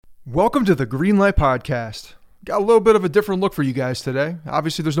Welcome to the Greenlight Podcast. Got a little bit of a different look for you guys today.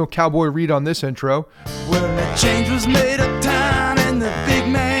 Obviously, there's no Cowboy Reed on this intro. Well, the change was made uptown and the big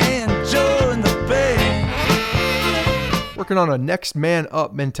man Joe in the bay. Working on a next man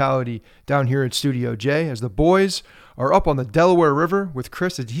up mentality down here at Studio J as the boys are up on the Delaware River with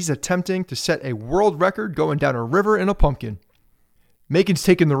Chris as he's attempting to set a world record going down a river in a pumpkin. Macon's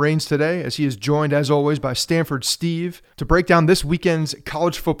taking the reins today as he is joined, as always, by Stanford Steve to break down this weekend's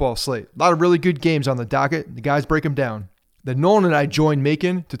college football slate. A lot of really good games on the docket. The guys break them down. Then Nolan and I join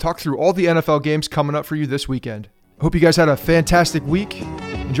Macon to talk through all the NFL games coming up for you this weekend. Hope you guys had a fantastic week.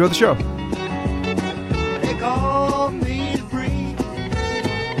 Enjoy the show. They call me free.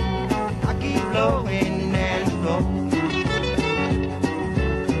 I keep blowing and blowing.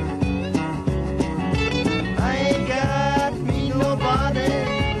 I ain't got me nobody.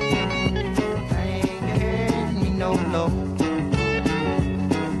 I ain't got me no low.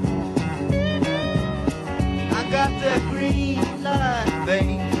 I got the green light,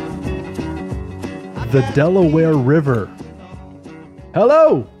 babe. The Delaware River.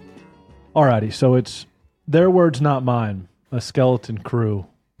 Hello! Alrighty, so it's their words, not mine. A skeleton crew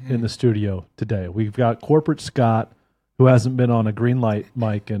in the studio today. We've got Corporate Scott, who hasn't been on a green light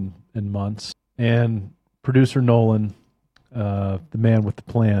mic in months, and producer Nolan, the man with the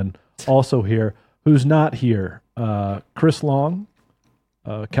plan, also here, who's not here. Chris Long,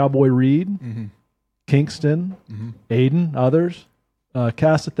 Cowboy Reed, Kingston, Aiden, others.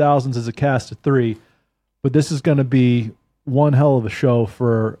 Cast of Thousands is a cast of three, but this is going to be one hell of a show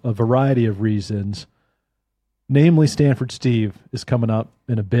for a variety of reasons. Namely, Stanford Steve is coming up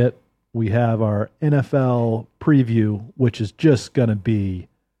in a bit. We have our NFL preview, which is just going to be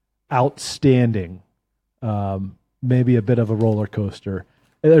outstanding. Maybe a bit of a roller coaster.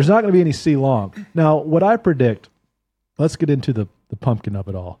 There's not going to be any C long. Now, what I predict, let's get into the pumpkin of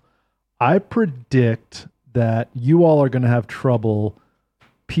it all. I predict that you all are going to have trouble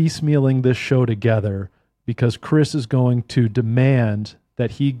piecemealing this show together because Chris is going to demand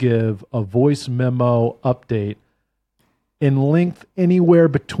that he give a voice memo update in length anywhere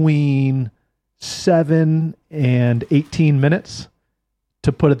between 7 and 18 minutes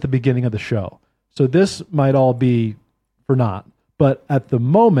to put at the beginning of the show. So this might all be for naught. But at the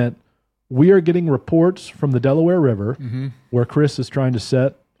moment, we are getting reports from the Delaware River where Chris is trying to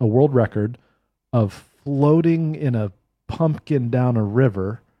set a world record of floating in a pumpkin down a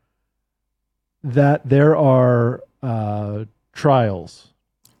river, that there are trials,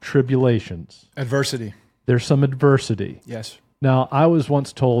 tribulations. Adversity. There's some adversity. Yes. Now, I was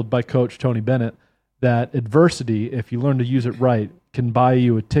once told by Coach Tony Bennett that adversity, if you learn to use it right, can buy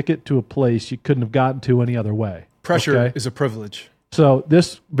you a ticket to a place you couldn't have gotten to any other way. Pressure is a privilege. So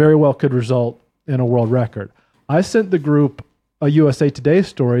this very well could result in a world record. I sent the group a USA Today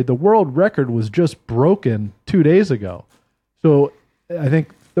story. The world record was just broken 2 days ago. So I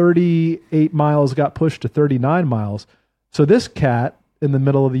think 38 miles got pushed to 39 miles. So this cat in the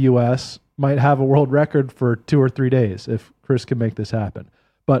middle of the U.S. might have a world record for 2 or 3 days if Chris can make this happen.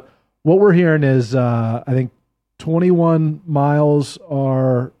 But what we're hearing is I think 21 miles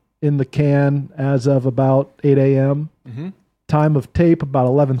are in the can as of about 8 a.m. Time of tape, about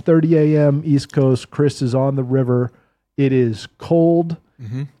 11:30 a.m. East Coast. Chris is on the river. It is cold.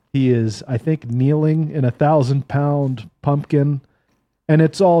 He is, I think, kneeling in a 1,000-pound pumpkin. And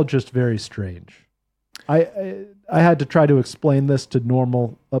it's all just very strange. I had to try to explain this to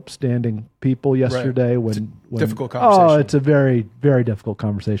normal, upstanding people yesterday. Right. When difficult conversation. Oh, it's a very, very difficult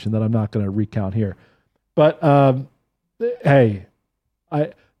conversation that I'm not going to recount here. But hey,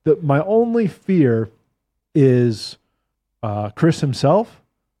 my only fear is Chris himself,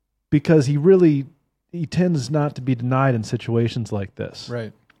 because he tends not to be denied in situations like this.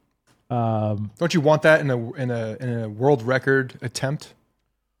 Right. Don't you want that in a world record attempt?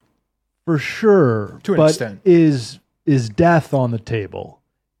 For sure. To an extent. Is death on the table?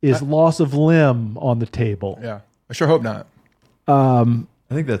 Is loss of limb on the table? Yeah. I sure hope not. I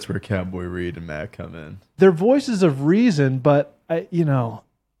think that's where Cowboy Reed and Matt come in. They're voices of reason, but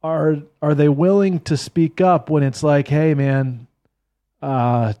are they willing to speak up when it's like, hey man,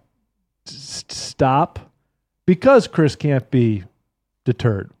 stop? Because Chris can't be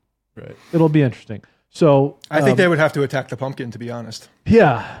deterred. Right. It'll be interesting. So I think they would have to attack the pumpkin, to be honest.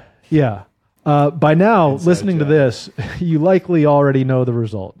 Yeah. By now, Inside listening to job. this, you likely already know the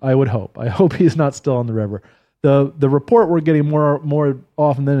result. I would hope. I hope he's not still on the river. The report we're getting more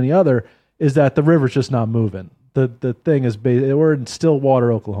often than any other is that the river's just not moving. The thing is, we're in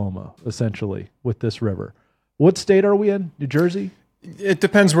Stillwater, Oklahoma, essentially, with this river. What state are we in? New Jersey? It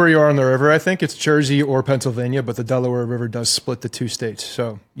depends where you are on the river. I think it's Jersey or Pennsylvania, but the Delaware River does split the two states.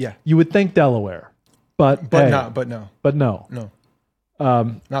 So yeah, You would think Delaware, but but hey, not. But no, no.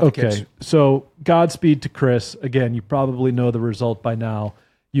 not the Okay, case. so Godspeed to Chris. Again, you probably know the result by now.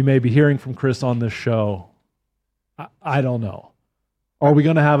 You may be hearing from Chris on this show. I don't know. Are we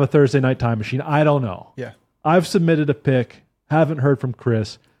going to have a Thursday night time machine? I don't know. Yeah. I've submitted a pick. Haven't heard from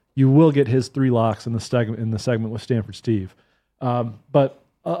Chris. You will get his 3 locks in the segment with Stanford Steve. But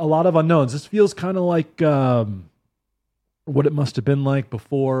a lot of unknowns. This feels kind of like what it must have been like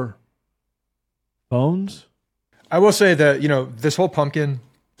before phones. I will say that, this whole pumpkin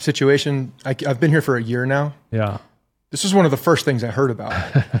situation, I've been here for a year now. Yeah. This was one of the first things I heard about.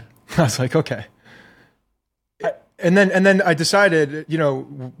 I was like, okay. And then I decided,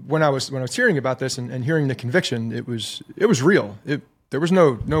 when I was hearing about this and hearing the conviction, it was real. There was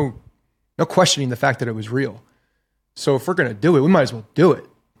no questioning the fact that it was real. So if we're going to do it, we might as well do it.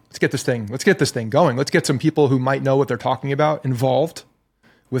 Let's get this thing going. Let's get some people who might know what they're talking about involved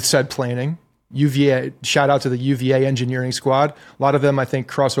with said planning. UVA, shout out to the UVA engineering squad. A lot of them, I think,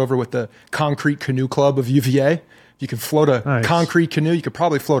 cross over with the Concrete Canoe Club of UVA. If you could float a concrete canoe, you could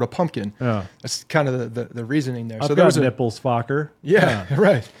probably float a pumpkin. Yeah. That's kind of the reasoning there. I've so there was nipples, Fokker. Yeah,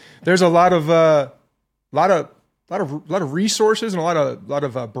 right. There's a lot of resources and a lot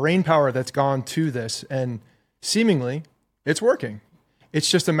of brain power that's gone to this, and seemingly it's working. It's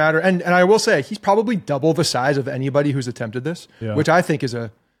just a matter, and I will say he's probably double the size of anybody who's attempted this, which I think is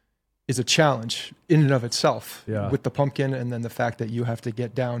a challenge in and of itself with the pumpkin, and then the fact that you have to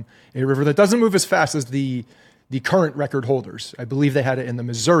get down a river that doesn't move as fast as the current record holders. I believe they had it in the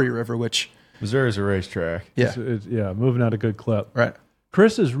Missouri River, which Missouri's a racetrack. Yeah, it's moving at a good clip. Right.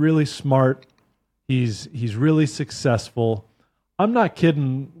 Chris is really smart. He's really successful. I'm not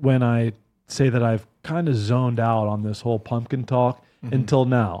kidding when I say that I've kind of zoned out on this whole pumpkin talk until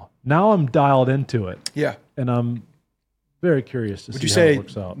now. Now I'm dialed into it. Yeah. And I'm very curious to Would see you how say it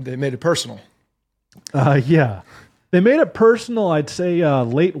works out. They made it personal? Yeah. They made it personal, I'd say,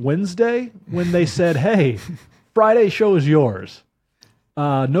 late Wednesday when they said, hey, Friday show is yours.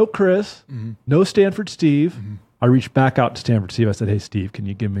 No Chris, no Stanford Steve. I reached back out to Stanford Steve. I said, hey, Steve, can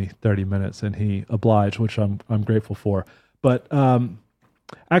you give me 30 minutes? And he obliged, which I'm grateful for. But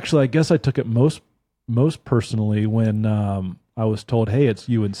actually, I guess I took it most personally when I was told, hey, it's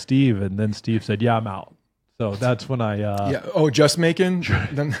you and Steve. And then Steve said, yeah, I'm out. So that's when I just making.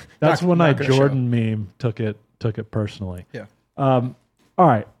 Then that's when I Jordan meme took it personally. Yeah. All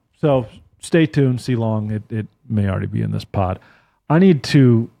right. So stay tuned. See long. It may already be in this pod. I need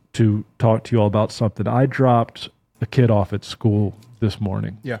to talk to you all about something. I dropped a kid off at school this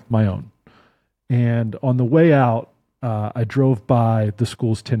morning. Yeah. My own. And on the way out, I drove by the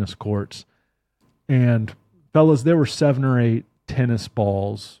school's tennis courts, and fellas, there were 7 or 8 tennis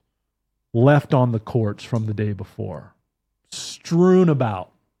balls left on the courts from the day before, strewn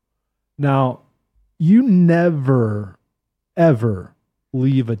about. Now, you never, ever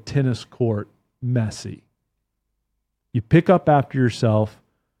leave a tennis court messy. You pick up after yourself.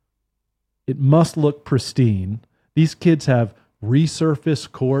 It must look pristine. These kids have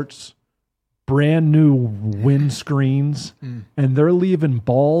resurfaced courts, brand new windscreens, and they're leaving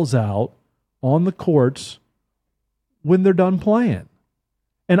balls out on the courts when they're done playing.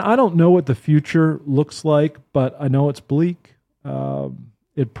 And I don't know what the future looks like, but I know it's bleak.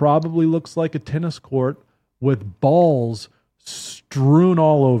 It probably looks like a tennis court with balls strewn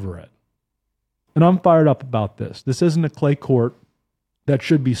all over it. And I'm fired up about this. This isn't a clay court that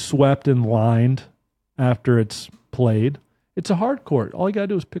should be swept and lined after it's played. It's a hard court. All you got to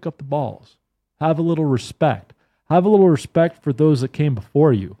do is pick up the balls. Have a little respect. Have a little respect for those that came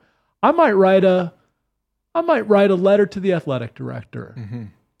before you. I might write a letter to the athletic director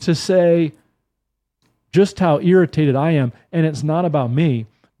to say just how irritated I am. And it's not about me,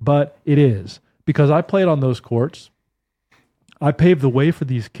 but it is. Because I played on those courts. I paved the way for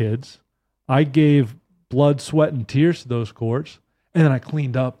these kids. I gave blood, sweat, and tears to those courts. And then I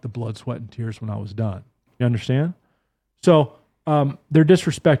cleaned up the blood, sweat, and tears when I was done. You understand? So they're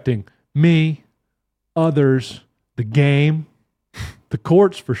disrespecting me, others, the game, the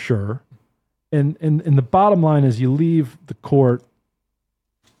courts for sure. And the bottom line is you leave the court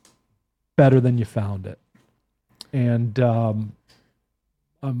better than you found it. And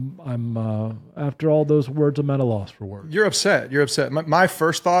I'm after all those words, I'm at a loss for words. You're upset. My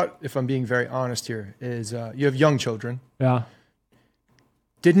first thought, if I'm being very honest here, is you have young children. Yeah.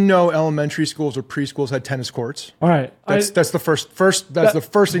 Didn't know elementary schools or preschools had tennis courts. All right. That's the first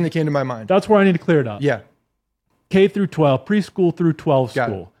thing that came to my mind. That's where I need to clear it up. Yeah. K through 12, preschool through 12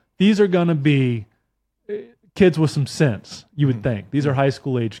 school. These are going to be kids with some sense, you would think. These are high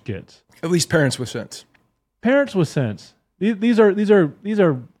school age kids. At least parents with sense. Parents with sense. These are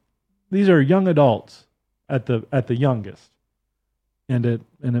young adults at the youngest. And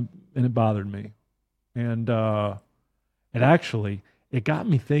it bothered me. And it got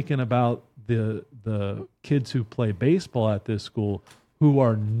me thinking about the kids who play baseball at this school who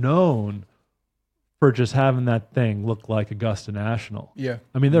are known for just having that thing look like Augusta National. Yeah.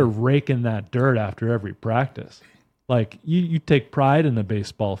 I mean, they're raking that dirt after every practice. Like, you take pride in the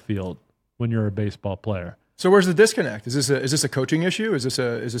baseball field when you're a baseball player. So where's the disconnect? Is this a coaching issue? Is this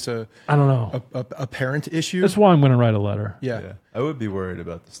a I don't know. a parent issue? That's why I'm going to write a letter. Yeah. I would be worried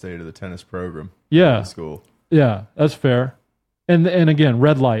about the state of the tennis program. Yeah. In school. Yeah, that's fair. And again,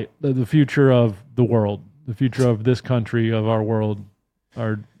 red light, the future of the world, the future of this country, of our world,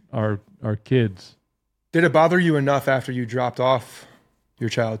 our kids. Did it bother you enough after you dropped off your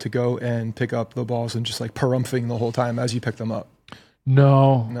child to go and pick up the balls and just like parumphing the whole time as you picked them up?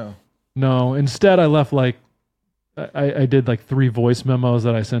 No. Instead, I left I did 3 voice memos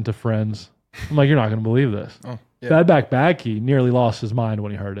that I sent to friends. I'm like, you're not going to believe this. Oh, yeah. Bad Backy nearly lost his mind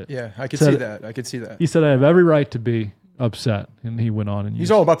when he heard it. Yeah, I could Said- see that. I could see that. He said, I have every right to be upset. And he went on and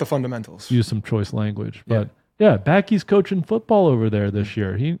He's all about the fundamentals. used some choice language. But yeah, Backy's coaching football over there this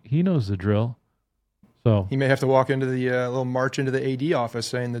year. He knows the drill. So He may have to walk into the little march into the AD office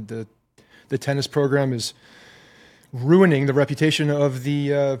saying that the tennis program is ruining the reputation of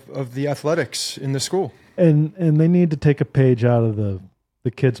the athletics in the school. and they need to take a page out of the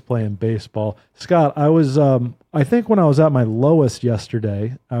kids playing baseball. Scott, I think when I was at my lowest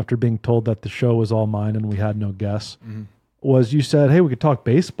yesterday, after being told that the show was all mine and we had no guests, was you said, hey, we could talk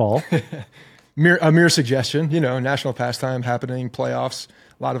baseball. A mere suggestion, national pastime happening, playoffs,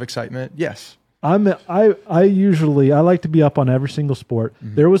 a lot of excitement. Yes. I like to be up on every single sport.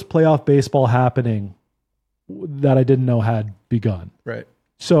 There was playoff baseball happening that I didn't know had begun. Right.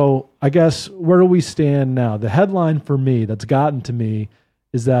 So I guess where do we stand now? The headline for me that's gotten to me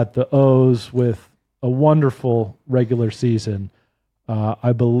is that the O's, with a wonderful regular season,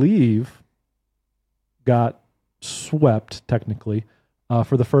 I believe got swept technically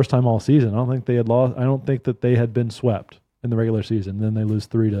for the first time all season. I don't think they had lost. I don't think that they had been swept in the regular season. Then they lose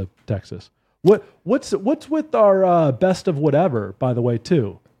 3 to Texas. What's with our best of whatever? By the way,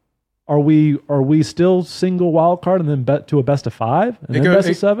 too, are we still single wild card and then bet to a best of 5 and then best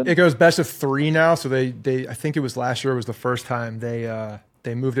of 7? It goes best of 3 now. So they I think it was last year was the first time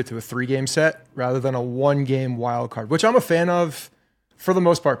they moved it to a 3-game set rather than a 1-game wild card, which I'm a fan of for the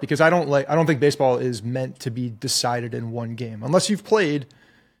most part because I don't think baseball is meant to be decided in 1 game unless you've played,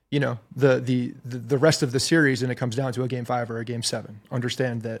 the rest of the series and it comes down to a game 5 or a game 7.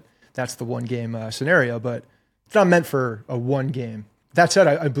 Understand that. That's the 1-game scenario, but it's not meant for a 1 game. That said,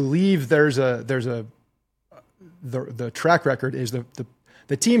 I believe the track record is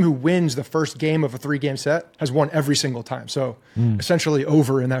the team who wins the first game of a 3-game set has won every single time. So essentially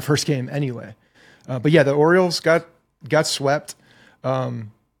over in that first game anyway. But yeah, the Orioles got swept.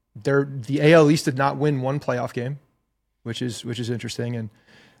 The AL East did not win 1 playoff game, which is interesting. And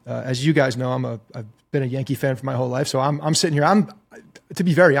as you guys know, I've been a Yankee fan for my whole life. So I'm sitting here. To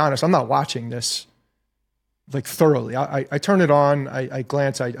be very honest, I'm not watching this thoroughly. I turn it on. I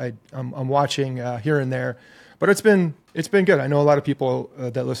glance. I'm watching here and there, but it's been good. I know a lot of people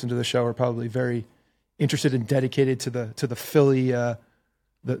that listen to the show are probably very interested and dedicated to the Philly,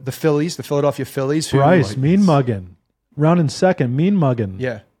 the Phillies, the Philadelphia Phillies. Bryce, mean mugging, rounding second, mean mugging.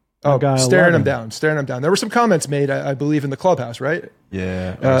 Yeah. Staring him down. There were some comments made, I believe, in the clubhouse, right?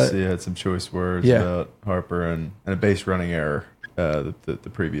 Yeah, RC had some choice words about Harper and a base running error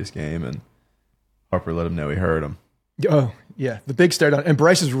the previous game, and Harper let him know he heard him. Oh, yeah, the big stare down. And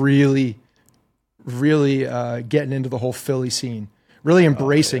Bryce is really getting into the whole Philly scene, really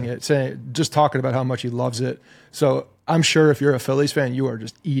embracing it, just talking about how much he loves it. So I'm sure if you're a Phillies fan, you are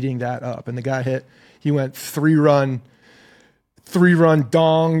just eating that up. And the guy he went 3-run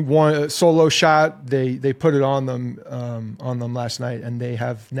dong, 1 solo shot. They put it on them last night, and they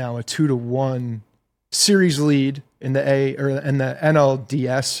have now a 2-1 series lead in the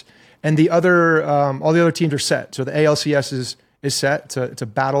NLDS, and the other all the other teams are set. So the ALCS is set. It's a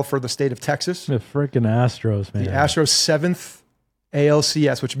battle for the state of Texas. The freaking Astros, man. The Astros 7th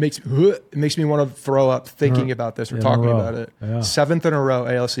ALCS, which makes me want to throw up thinking about this or talking about it. Yeah. 7th in a row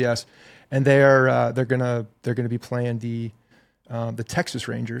ALCS, and they're gonna be playing the Texas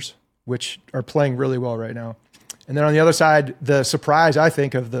Rangers, which are playing really well right now. And then on the other side, the surprise I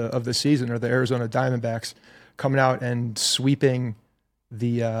think of the season are the Arizona Diamondbacks coming out and sweeping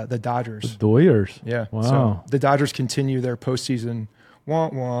the Dodgers. The Doyers. Yeah. Wow. So the Dodgers continue their postseason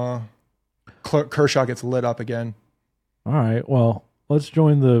wah-wah. Kershaw gets lit up again. All right. Well, let's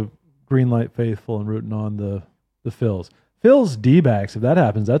join the green light faithful and rooting on the Phils. Phils D-backs, if that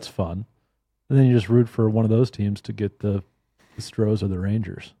happens, that's fun. And then you just root for one of those teams to get the Stros or the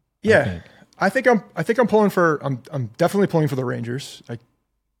Rangers. Yeah. I think I'm definitely pulling for the Rangers.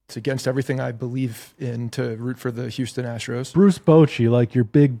 It's against everything I believe in to root for the Houston Astros. Bruce Bochy, like your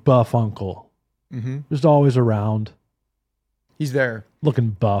big buff uncle. Mm-hmm. Just always around. He's there. Looking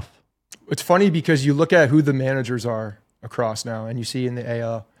buff. It's funny because you look at who the managers are across now, and you see in the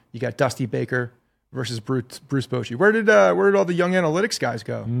AL, you got Dusty Baker versus Bruce Bochy. Where did all the young analytics guys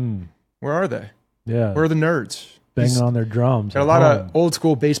go? Where are they? Yeah. Where are the nerds? Banging on their drums. Got a lot of old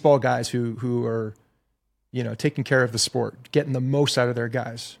school baseball guys who are, taking care of the sport, getting the most out of their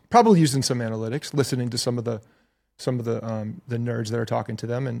guys. Probably using some analytics, listening to some of the nerds that are talking to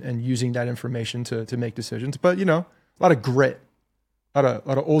them, and using that information to make decisions. But a lot of grit, a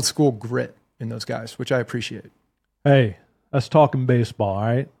lot of old school grit in those guys, which I appreciate. Hey, that's talking baseball, all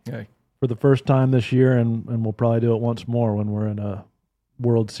right? Hey. For the first time this year, and we'll probably do it once more when we're in a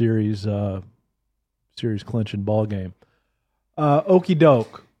World Series clinching ball game. Okie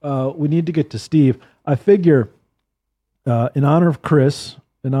doke. We need to get to Steve. I figure, in honor of Chris,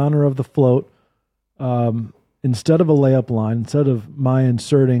 in honor of the float, instead of a layup line, instead of my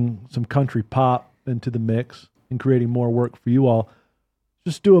inserting some country pop into the mix and creating more work for you all,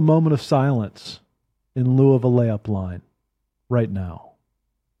 just do a moment of silence in lieu of a layup line right now.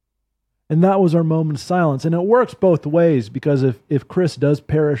 And that was our moment of silence. And it works both ways, because if Chris does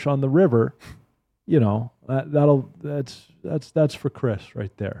perish on the river, that's for Chris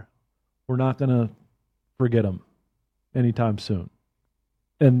right there. We're not going to forget him anytime soon.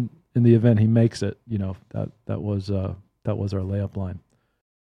 And in the event he makes it, that was our layup line.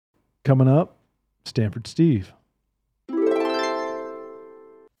 Coming up, Stanford Steve.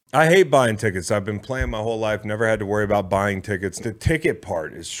 I hate buying tickets. I've been playing my whole life, never had to worry about buying tickets. The ticket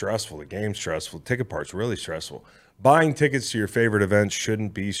part is stressful. The game's stressful. The ticket part's really stressful. Buying tickets to your favorite events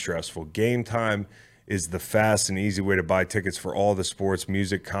shouldn't be stressful. Game Time is the fast and easy way to buy tickets for all the sports,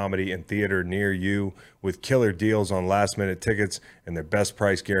 music, comedy, and theater near you. With killer deals on last-minute tickets and their best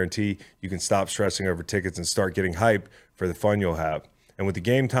price guarantee, you can stop stressing over tickets and start getting hyped for the fun you'll have. And with the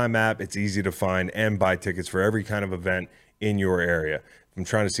Game Time app, it's easy to find and buy tickets for every kind of event in your area. If I'm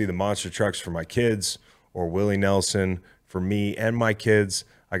trying to see the monster trucks for my kids or Willie Nelson for me and my kids,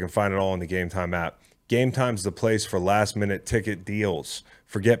 I can find it all in the Game Time app. Game Time's the place for last-minute ticket deals.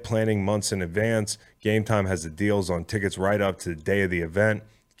 Forget planning months in advance. Game Time has the deals on tickets right up to the day of the event.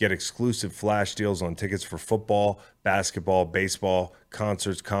 Get exclusive flash deals on tickets for football, basketball, baseball,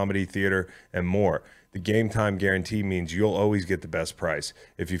 concerts, comedy, theater, and more. The Game Time guarantee means you'll always get the best price.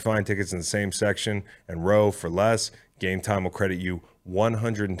 If you find tickets in the same section and row for less, Game Time will credit you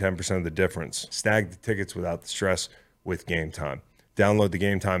 110% of the difference. Snag the tickets without the stress with Game Time. Download the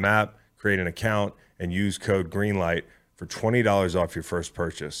Game Time app, create an account, and use code GREENLIGHT for $20 off your first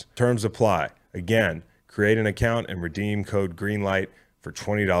purchase. Terms apply. Again, create an account and redeem code GREENLIGHT for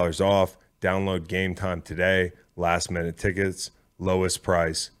 $20 off. Download Game Time today. Last minute tickets, lowest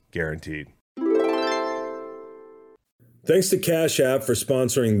price guaranteed. Thanks to Cash App for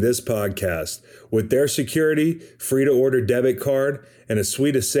sponsoring this podcast. With their security, free-to-order debit card, and a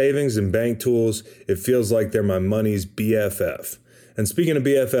suite of savings and bank tools, it feels like they're my money's BFF. And speaking of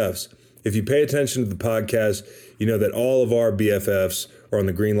BFFs, if you pay attention to the podcast, you know that all of our BFFs are on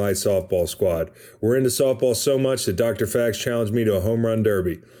the Greenlight softball squad. We're into softball so much that Dr. Fax challenged me to a home run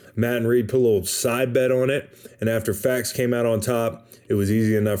derby. Matt and Reed put a little side bet on it, and after Fax came out on top, it was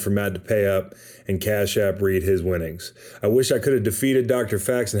easy enough for Matt to pay up and Cash App Reed his winnings. I wish I could have defeated Dr.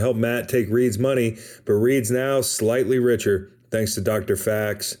 Fax and helped Matt take Reed's money, but Reed's now slightly richer thanks to Dr.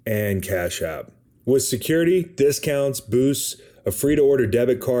 Fax and Cash App. With security, discounts, boosts, a free-to-order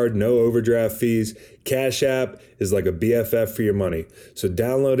debit card, no overdraft fees, Cash App is like a BFF for your money. So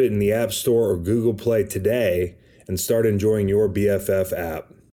download it in the App Store or Google Play today and start enjoying your BFF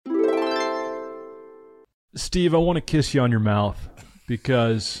app. Steve, I want to kiss you on your mouth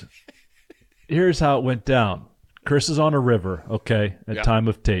because here's how it went down. Chris is on a river, okay, at time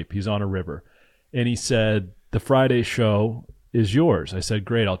of tape. He's on a river. And he said, the Friday show is yours. I said,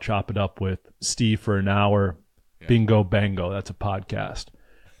 great, I'll chop it up with Steve for an hour. Yeah. Bingo, bango, that's a podcast.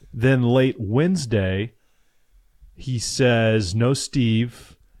 Then late Wednesday, he says, no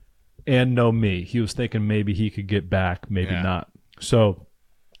Steve and no me. He was thinking maybe he could get back, maybe not. So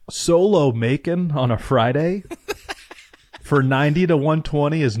solo Macon on a Friday for 90 to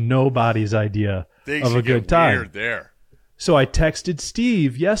 120 is nobody's idea of a good time. Weird there. So I texted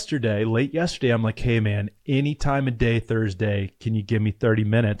Steve late yesterday. I'm like, hey, man, any time of day Thursday, can you give me 30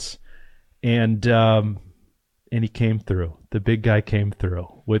 minutes? and he came through. The big guy came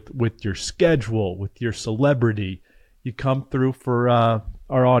through with your schedule, with your celebrity. You come through for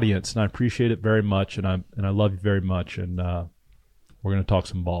our audience, and I appreciate it very much, and I love you very much, and we're going to talk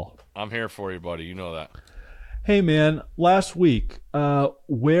some ball. I'm here for you, buddy. You know that. Hey, man, last week,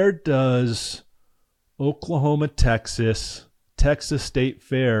 where does Oklahoma, Texas State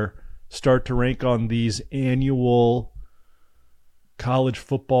Fair start to rank on these annual college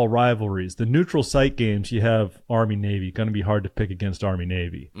football rivalries? The neutral site games, you have Army-Navy. Going to be hard to pick against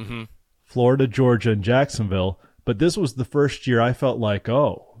Army-Navy. Mm-hmm. Florida, Georgia, and Jacksonville. But this was the first year I felt like,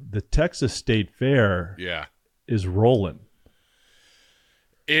 oh, the Texas State Fair is rolling.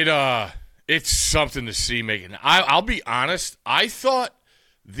 It's something to see, Megan. I'll be honest. I thought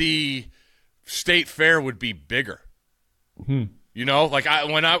the State Fair would be bigger. You know, like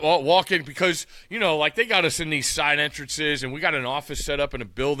when I walk in, because, you know, like they got us in these side entrances, and we got an office set up in a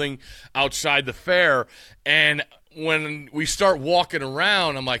building outside the fair. And when we start walking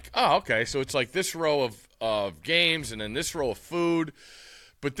around, I'm like, oh, okay, so it's like this row of games and then this row of food.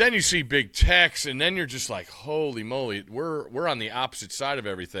 But then you see big techs, and then you're just like, holy moly, we're on the opposite side of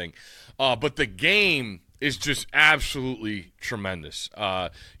everything. But the game is just absolutely tremendous.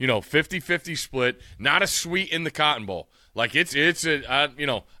 50-50 split, not a sweet in the Cotton Bowl. Like it's I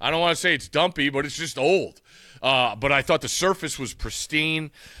don't want to say it's dumpy, but it's just old. But I thought the surface was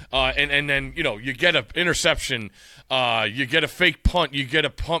pristine, and then you get an interception, you get a fake punt, you get a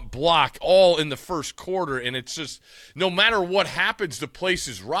punt block, all in the first quarter, and it's just no matter what happens, the place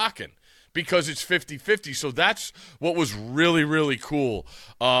is rocking because it's 50-50. So that's what was really, really cool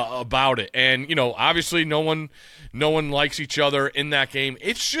about it. And obviously no one likes each other in that game.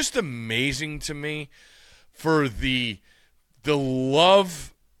 It's just amazing to me for the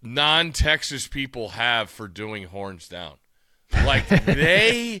love non-Texas people have for doing Horns Down. Like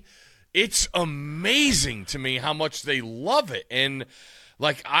it's amazing to me how much they love it. And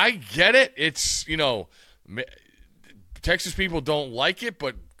like, I get it. It's, Texas people don't like it,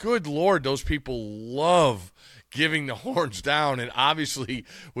 but good Lord, those people love giving the Horns Down. And obviously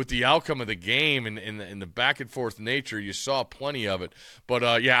with the outcome of the game and the back and forth nature, you saw plenty of it. But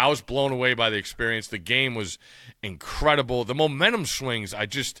I was blown away by the experience. The game was incredible. The momentum swings,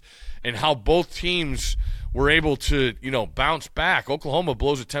 and how both teams were able to, bounce back. Oklahoma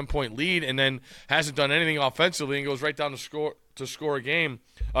blows a 10-point lead and then hasn't done anything offensively and goes right down to score a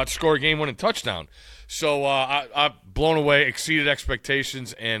game-winning touchdown. So I'm blown away, exceeded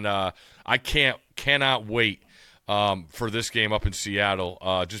expectations, and I cannot wait for this game up in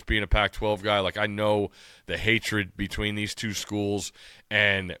Seattle. Just being a Pac-12 guy, like I know the hatred between these two schools,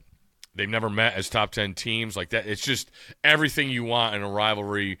 and they've never met as top 10 teams like that. It's just everything you want in a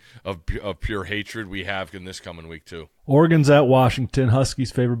rivalry of pure hatred we have in this coming week too. Oregon's at Washington.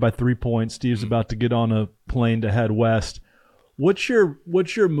 Huskies favored by 3 points. Steve's about to get on a plane to head west. What's your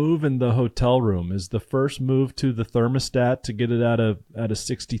move in the hotel room? Is the first move to the thermostat to get it at a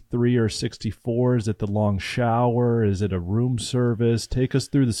 63 or 64? Is it the long shower? Is it a room service? Take us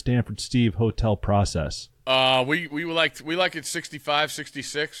through the Stanford Steve hotel process. We like it 65,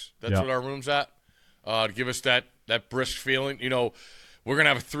 66. That's what our room's at. To give us that brisk feeling. We're gonna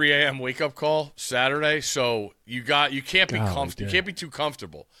have a 3 a.m. wake up call Saturday, so you can't be comfortable. You can't be too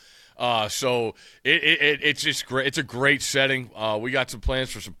comfortable. So it's just great. It's a great setting. We got some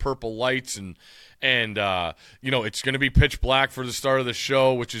plans for some purple lights and it's going to be pitch black for the start of the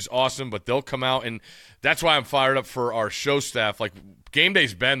show, which is awesome, but they'll come out, and that's why I'm fired up for our show staff. Like, game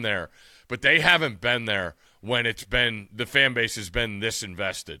day's been there, but they haven't been there when the fan base has been this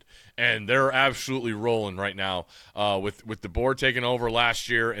invested, and they're absolutely rolling right now with the board taking over last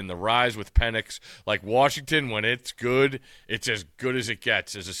year and the rise with Penix. Like, Washington, when it's good, it's as good as it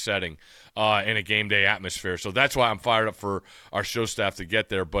gets as a setting in a game day atmosphere. So that's why I'm fired up for our show staff to get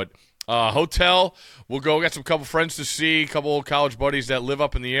there. But hotel, we'll go. We got some couple friends to see, a couple old college buddies that live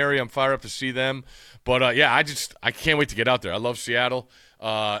up in the area. I'm fired up to see them. But I can't wait to get out there. I love Seattle.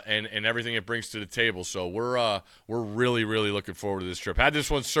 And everything it brings to the table. So we're really, really looking forward to this trip. Had this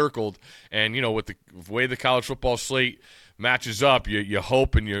one circled, and with the way the college football slate matches up, you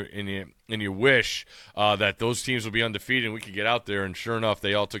hope and you wish that those teams will be undefeated and we could get out there. And sure enough,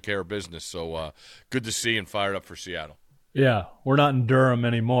 they all took care of business. So good to see and fired up for Seattle. Yeah, we're not in Durham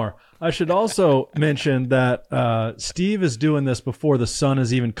anymore. I should also mention that Steve is doing this before the sun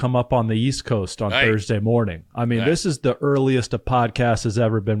has even come up on the East Coast on Thursday morning. I mean, this is the earliest a podcast has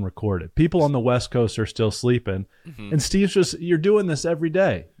ever been recorded. People on the West Coast are still sleeping. Mm-hmm. And Steve's you're doing this every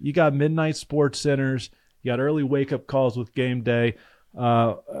day. You got midnight sports centers. You got early wake-up calls with game day.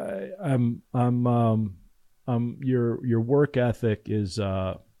 Your work ethic is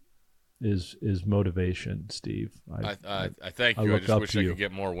is motivation, Steve. I thank you. I just wish I could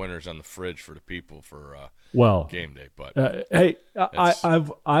get more winners on the fridge for the people for game day. But hey,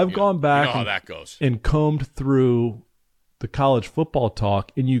 I've gone back you know how that goes. And combed through the college football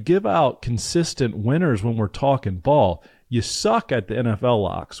talk, and you give out consistent winners when we're talking ball. You suck at the NFL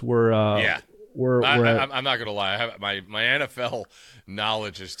locks. I'm not gonna lie. My NFL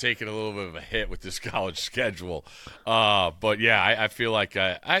knowledge has taken a little bit of a hit with this college schedule. But yeah, I feel like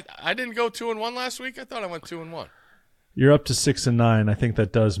I didn't go 2-1 last week. I thought I went 2-1. You're up to 6-9. I think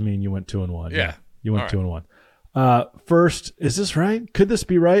that does mean you went 2-1. Yeah, you went 2-1. First, is this right? Could this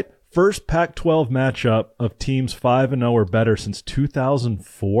be right? First Pac-12 matchup of teams 5-0 or better since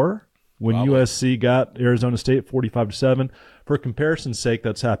 2004, when USC got Arizona State 45-7. For comparison's sake,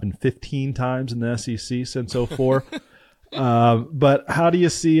 that's happened 15 times in the SEC since 04. But how do you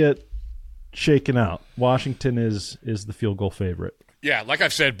see it shaking out? Washington is the field goal favorite. Yeah, like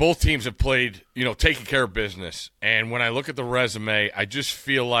I've said, both teams have played, taking care of business. And when I look at the resume, I just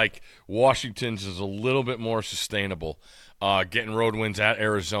feel like Washington's is a little bit more sustainable. Getting road wins at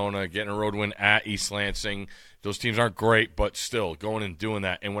Arizona, getting a road win at East Lansing. Those teams aren't great, but still going and doing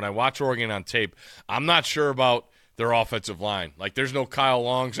that. And when I watch Oregon on tape, I'm not sure about their offensive line. Like, there's no Kyle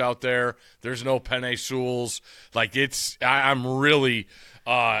Longs out there. There's no Penei Sewells. Like, I'm really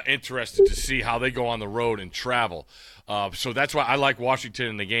interested to see how they go on the road and travel. So that's why I like Washington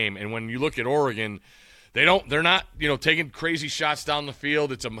in the game. And when you look at Oregon, they're not taking crazy shots down the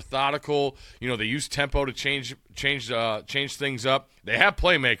field. It's a methodical, they use tempo to change things up. They have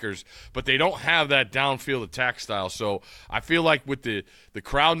playmakers, but they don't have that downfield attack style. So I feel like with the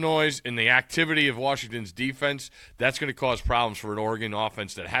crowd noise and the activity of Washington's defense, that's going to cause problems for an Oregon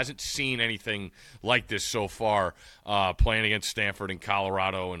offense that hasn't seen anything like this so far, playing against Stanford and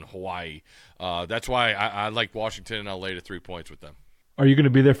Colorado and Hawaii. That's why I like Washington, and I'll lay to 3 points with them. Are you going to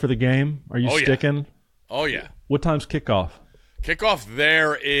be there for the game? Are you sticking? Yeah. Oh, yeah. What time's kickoff? Kickoff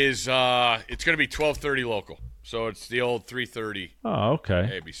there is it's going to be 12:30 local. So it's the old 3:30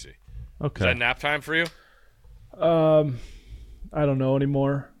 ABC. Okay. Is that nap time for you? I don't know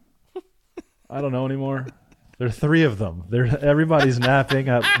anymore. There are three of them. Everybody's napping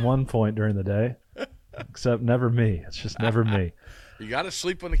at one point during the day, except never me. It's just never me. You got to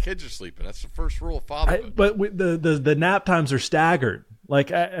sleep when the kids are sleeping. That's the first rule of fatherhood. But the nap times are staggered. Like,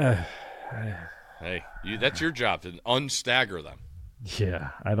 hey, that's your job to unstagger them. Yeah,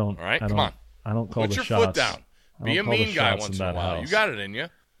 I don't. All right, come on. I don't call Put the your shots. foot down. Be a mean guy once in a while. House. You got it in you.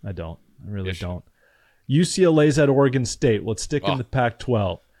 I don't. I really don't. UCLA's at Oregon State. Let's stick in the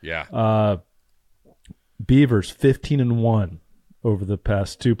Pac-12. Yeah. Beavers 15-1 over the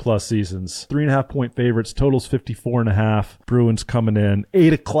past 2+ seasons. 3.5-point favorites. Totals 54.5. Bruins coming in.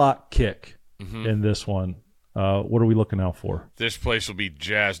 8:00 kick in this one. What are we looking out for? This place will be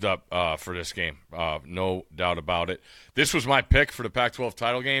jazzed up for this game. No doubt about it. This was my pick for the Pac-12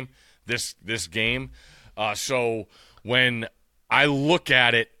 title game. This game. So when I look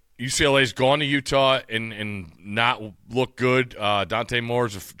at it, UCLA's gone to Utah and not look good. Dante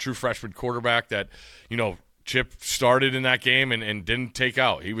Moore's a true freshman quarterback that, Chip started in that game and didn't take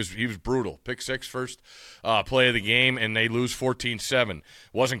out. He was brutal. Pick six first play of the game, and they lose 14-7.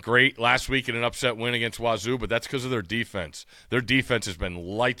 Wasn't great last week in an upset win against Wazoo, but that's because of their defense. Their defense has been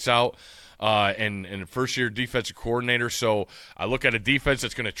lights out. And first-year defensive coordinator. So I look at a defense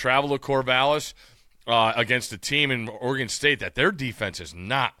that's going to travel to Corvallis against a team in Oregon State that their defense has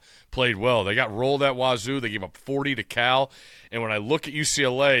not played well. They got rolled at Wazoo. They gave up 40 to Cal. And when I look at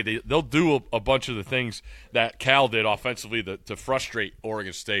UCLA, they'll do a bunch of the things that Cal did offensively to frustrate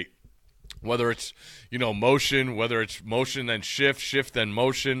Oregon State. Whether it's, motion, whether it's motion then shift then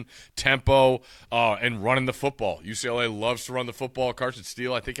motion, tempo, and running the football. UCLA loves to run the football. Carson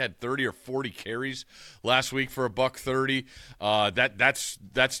Steele, I think, had 30 or 40 carries last week for $130.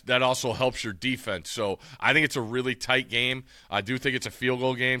 That also helps your defense. So I think it's a really tight game. I do think it's a field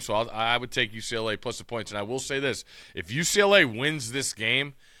goal game, so I would take UCLA plus the points. And I will say this: if UCLA wins this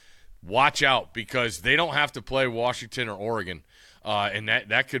game, watch out, because they don't have to play Washington or Oregon. And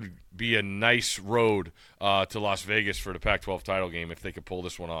that could be a nice road to Las Vegas for the Pac-12 title game if they could pull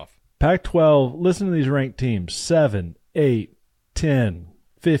this one off. Pac-12, listen to these ranked teams: 7, 8, 10,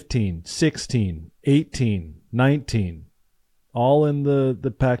 15, 16, 18, 19, all in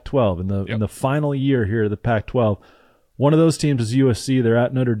the Pac-12 in the final year here of the Pac-12. One of those teams is USC. They're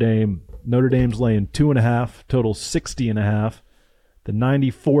at Notre Dame. Notre Dame's laying 2.5, total 60.5. The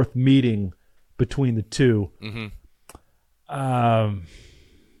 94th meeting between the two. Mm-hmm.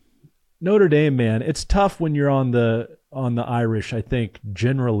 Notre Dame, man, it's tough when you're on the Irish, I think,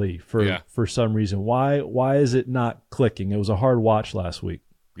 generally for some reason. Why is it not clicking? It was a hard watch last week.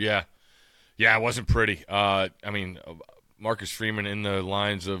 Yeah. Yeah, it wasn't pretty. Marcus Freeman in the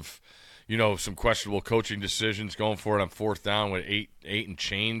lines of, some questionable coaching decisions, going for it on fourth down with eight and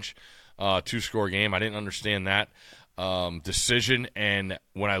change, 2-score game. I didn't understand that decision. And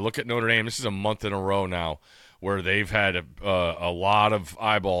when I look at Notre Dame, this is a month in a row now where they've had a lot of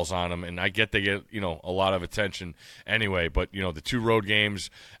eyeballs on them, and I get they get a lot of attention anyway. But the 2 road games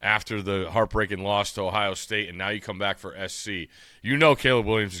after the heartbreaking loss to Ohio State, and now you come back for SC. Caleb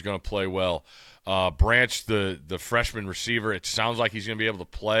Williams is going to play well. Branch, the freshman receiver, it sounds like he's going to be able to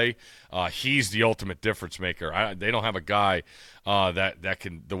play. He's the ultimate difference maker. They don't have a guy that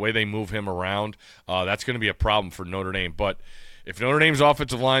can, the way they move him around, that's going to be a problem for Notre Dame. But if Notre Dame's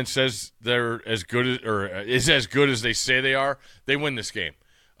offensive line says they're as good as, or is as good as they say they are, they win this game.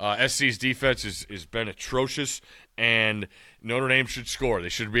 SC's defense has been atrocious, and Notre Dame should score. They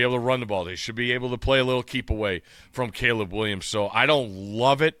should be able to run the ball. They should be able to play a little keep away from Caleb Williams. So I don't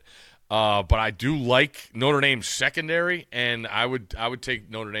love it. But I do like Notre Dame's secondary, and I would take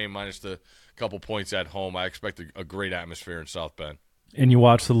Notre Dame minus the couple points at home. I expect a great atmosphere in South Bend. And you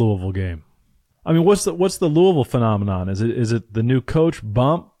watch the Louisville game. I mean, what's the Louisville phenomenon? Is it the new coach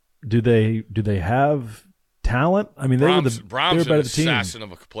bump? Do they have talent? I mean, Brahms they were an assassin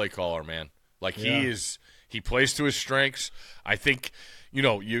of a play caller, man. Like he plays to his strengths. I think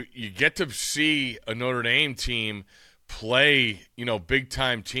you get to see a Notre Dame team play, big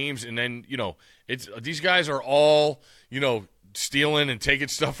time teams, and then it's these guys are all stealing and taking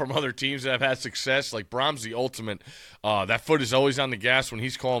stuff from other teams that have had success. Like Brahms, the ultimate. That foot is always on the gas when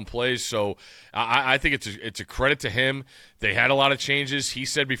he's calling plays. So I think it's a credit to him. They had a lot of changes. He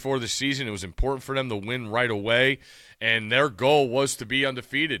said before the season it was important for them to win right away, and their goal was to be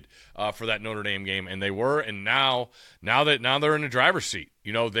undefeated for that Notre Dame game, and they were. And now they're in the driver's seat.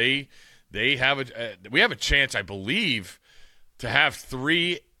 We have a chance, I believe, to have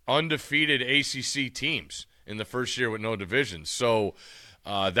 3 undefeated ACC teams in the first year with no divisions. So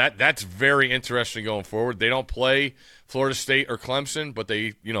that's very interesting going forward. They don't play Florida State or Clemson, but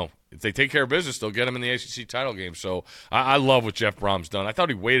they, if they take care of business, they'll get them in the ACC title game. So I love what Jeff Brom's done. I thought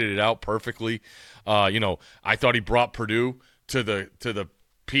he waited it out perfectly. I thought he brought Purdue to the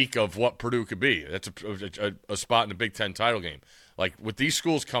peak of what Purdue could be. That's a spot in the Big Ten title game. Like with these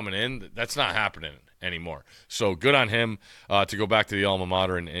schools coming in, that's not happening anymore. So good on him to go back to the alma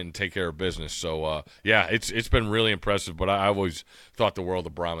mater and take care of business. So it's been really impressive. But I always thought the world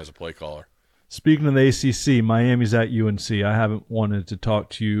of Brom as a play caller. Speaking of the ACC, Miami's at UNC. I haven't wanted to talk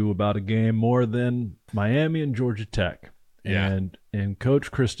to you about a game more than Miami and Georgia Tech. Yeah. And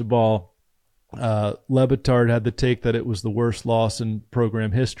Coach Cristobal, Lebitard had the take that it was the worst loss in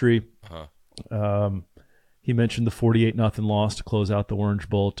program history. He mentioned the 48-0 loss to close out the Orange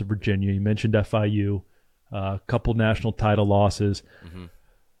Bowl to Virginia. He mentioned FIU, a couple national title losses. Mm-hmm.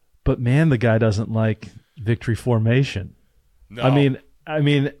 But, man, the guy doesn't like victory formation. No. I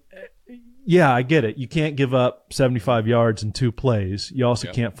mean, yeah, I get it. You can't give up 75 yards in 2 plays. You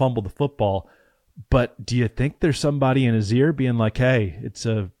also can't fumble the football. But do you think there's somebody in his ear being like, hey, it's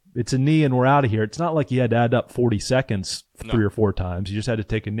a knee and we're out of here? It's not like he had to add up 40 seconds 3 or 4 times. You just had to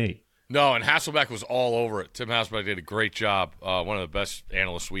take a knee. No, and Hasselbeck was all over it. Tim Hasselbeck did a great job, one of the best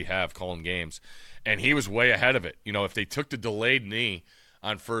analysts we have calling games, and he was way ahead of it. If they took the delayed knee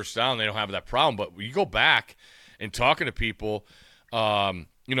on first down, they don't have that problem. But when you go back and talking to people, the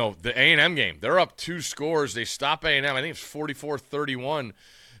A&M game, they're up 2 scores. They stop A&M. I think it's 44-31.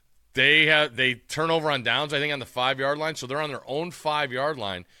 They turn over on downs, I think, on the 5-yard line, so they're on their own 5-yard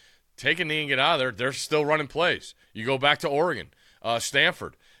line. Take a knee and get out of there. They're still running plays. You go back to Oregon,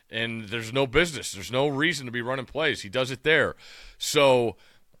 Stanford. And there's no business. There's no reason to be running plays. He does it there. So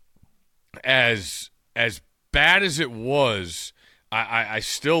as bad as it was, I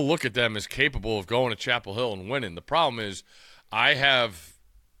still look at them as capable of going to Chapel Hill and winning. The problem is I've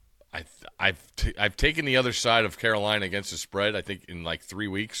taken the other side of Carolina against the spread, I think, in like 3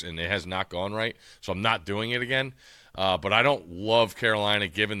 weeks, and it has not gone right. So I'm not doing it again. But I don't love Carolina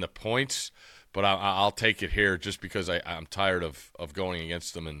given the points. But I'll take it here just because I'm tired of going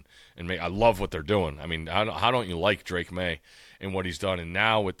against them and I love what they're doing. I mean, how don't you like Drake May and what he's done? And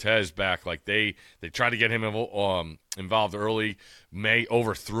now with Tez back, like they tried to get him involved early. May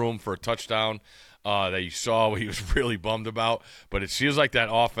overthrew him for a touchdown that you saw what he was really bummed about. But it feels like that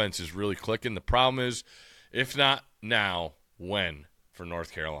offense is really clicking. The problem is, if not now, when for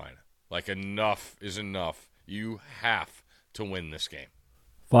North Carolina? Like enough is enough. You have to win this game.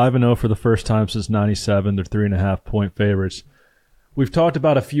 5-0 for the first time since '97. They're 3.5-point favorites. We've talked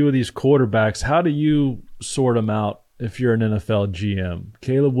about a few of these quarterbacks. How do you sort them out if you're an NFL GM?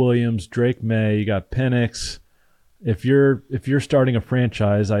 Caleb Williams, Drake May, you got Penix. if you're starting a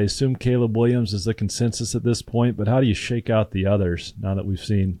franchise, I assume Caleb Williams is the consensus at this point, but how do you shake out the others now that we've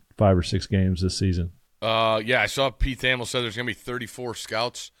seen 5 or 6 games this season? Yeah, I saw Pete Thamel said there's going to be 34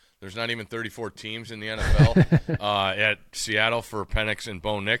 scouts. There's not even 34 teams in the NFL at Seattle for Penix and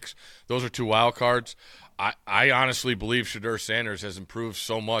Bo Nix. Those are 2 wild cards. I honestly believe Shedeur Sanders has improved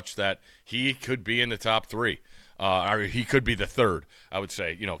so much that he could be in the top 3. Or he could be the 3rd, I would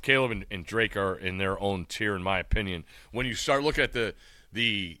say. Caleb and Drake are in their own tier, in my opinion. When you start looking at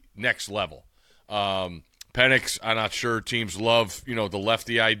the next level, Penix, I'm not sure teams love, the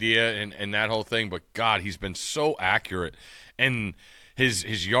lefty idea and that whole thing, but God, he's been so accurate. And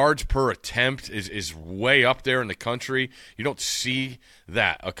his yards per attempt is way up there in the country. You don't see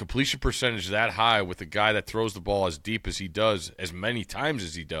a completion percentage that high with a guy that throws the ball as deep as he does, as many times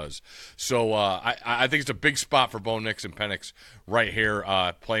as he does. So I think it's a big spot for Bo Nix and Penix right here,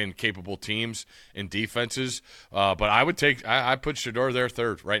 playing capable teams and defenses. But I would I put Shedeur there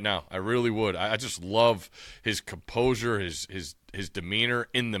 3rd right now. I really would. I just love his composure, his demeanor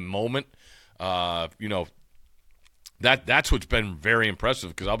in the moment. That's what's been very impressive,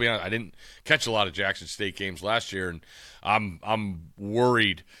 because I'll be honest, I didn't catch a lot of Jackson State games last year, and I'm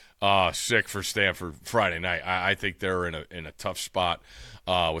worried sick for Stanford Friday night. I think they're in a tough spot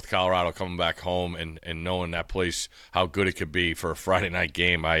with Colorado coming back home and knowing that place, how good it could be for a Friday night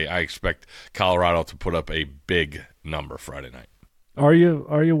game. I expect Colorado to put up a big number Friday night. Are you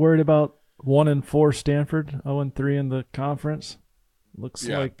worried about 1-4 Stanford, 0-3 in the conference? Looks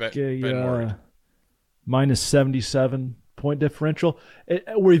like a minus 77 point differential.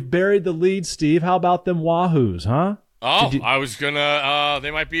 We've buried the lead, Steve. How about them Wahoos, huh? Oh, I was gonna.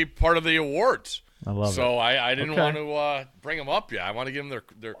 They might be part of the awards. I love it. So I didn't want to bring them up yet. I want to give them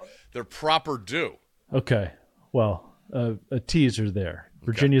their proper due. Okay. Well, a teaser there.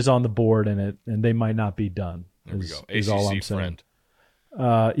 Virginia's on the board, and they might not be done. There we go. Is ACC all I'm friend.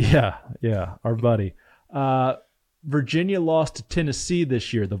 saying. Yeah, our buddy. Virginia lost to Tennessee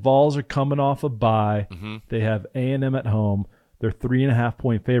this year. The Vols are coming off a bye. Mm-hmm. They have A&M at home. They're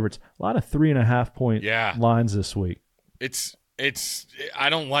 3.5-point favorites. A lot of 3.5-point lines this week. It's. I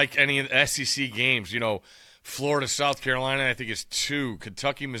don't like any of the SEC games. Florida, South Carolina, I think is 2.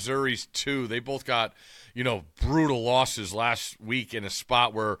 Kentucky, Missouri's 2. They both got, brutal losses last week in a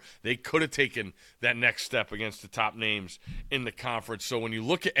spot where they could have taken that next step against the top names in the conference. So when you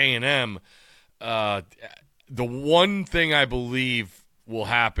look at A&M, the one thing I believe will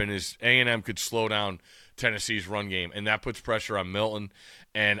happen is A&M could slow down Tennessee's run game, and that puts pressure on Milton.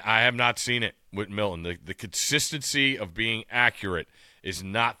 And I have not seen it with Milton. The consistency of being accurate is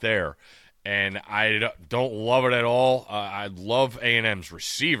not there, and I don't love it at all. I love A&M's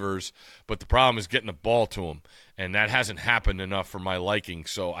receivers, but the problem is getting the ball to them, and that hasn't happened enough for my liking.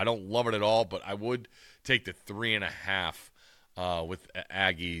 So I don't love it at all, but I would take the 3.5. With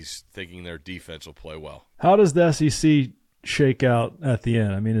Aggies thinking their defense will play well. How does the SEC shake out at the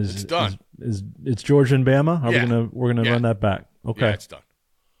end? I mean, it's done. Is it's Georgia and Bama? We're gonna run that back? Okay, yeah, it's done.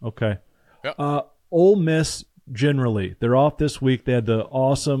 Okay. Yep. Ole Miss generally, they're off this week. They had the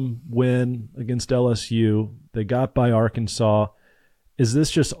awesome win against LSU. They got by Arkansas. Is this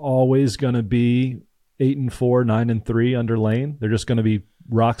just always going to be 8-4, 9-3 under Lane? They're just going to be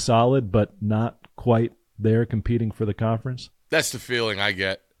rock solid, but not quite there competing for the conference? That's the feeling I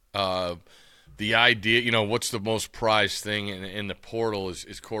get. The idea, what's the most prized thing in the portal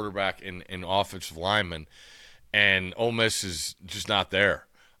is quarterback and offensive lineman, and Ole Miss is just not there.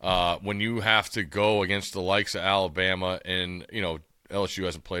 When you have to go against the likes of Alabama and, LSU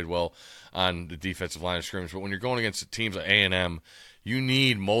hasn't played well on the defensive line of scrimmage, but when you're going against the teams like A&M, you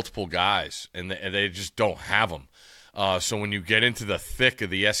need multiple guys, and they just don't have them. So when you get into the thick of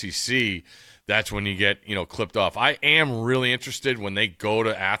the SEC, that's when you get, clipped off. I am really interested when they go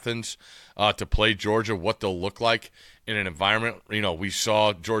to Athens to play Georgia, what they'll look like in an environment. We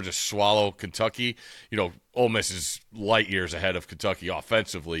saw Georgia swallow Kentucky. Ole Miss is light years ahead of Kentucky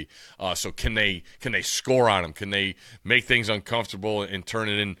offensively. So can they score on them? Can they make things uncomfortable and turn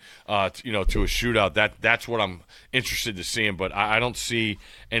it in, to a shootout? That's what I'm interested to see. But I don't see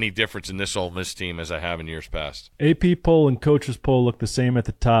any difference in this Ole Miss team as I have in years past. AP poll and coaches poll look the same at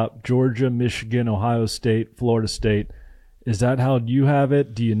the top. Georgia, Michigan, Ohio State, Florida State. Is that how you have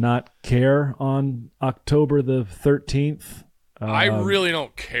it? Do you not care on October the 13th? I really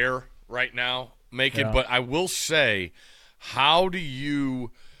don't care right now, but I will say, how do you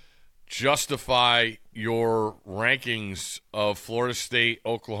justify your rankings of Florida State,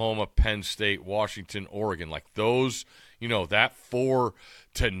 Oklahoma, Penn State, Washington, Oregon? Like those, that 4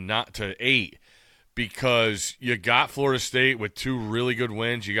 to 8 because you got Florida State with 2 really good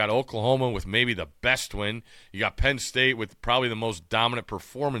wins. You got Oklahoma with maybe the best win. You got Penn State with probably the most dominant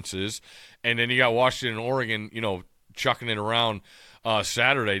performances. And then you got Washington and Oregon, chucking it around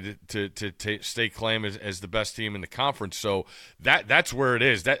Saturday to stay claim as the best team in the conference. So that's where it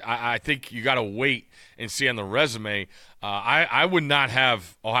is. That I think you got to wait and see on the resume. I would not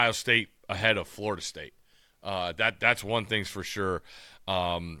have Ohio State ahead of Florida State. That's one thing's for sure.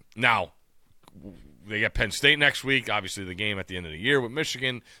 Now they got Penn State next week. Obviously, the game at the end of the year with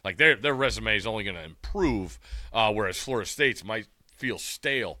Michigan. Like their resume is only going to improve, whereas Florida State's might feel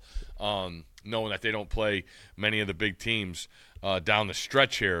stale, knowing that they don't play many of the big teams down the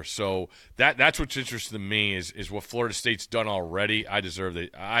stretch here. So that's what's interesting to me is what Florida State's done already. I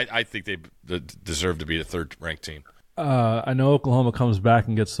think they deserve to be the third-ranked team. I know Oklahoma comes back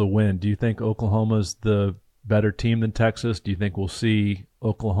and gets the win. Do you think Oklahoma's the better team than Texas? Do you think we'll see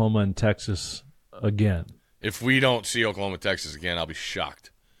Oklahoma and Texas again? If we don't see Oklahoma and Texas again, I'll be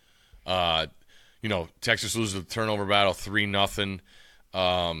shocked. Texas loses the turnover battle 3-0.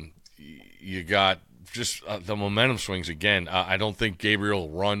 You got just the momentum swings again. I don't think Gabriel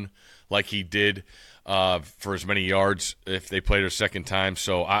will run like he did for as many yards if they played a second time.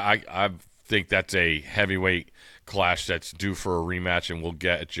 So I think that's a heavyweight clash that's due for a rematch, and we'll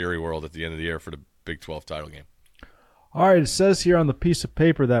get at Jerry World at the end of the year for the Big 12 title game. All right, it says here on the piece of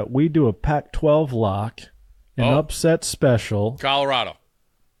paper that we do a Pac-12 lock, an upset special, Colorado,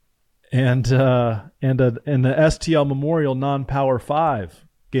 and the STL Memorial non-Power 5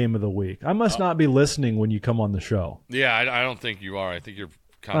 game of the week. I must not be listening when you come on the show. Yeah, I don't think you are. I think you're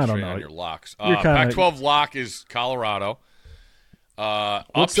concentrating on your locks. Kinda, Pac-12 lock is Colorado.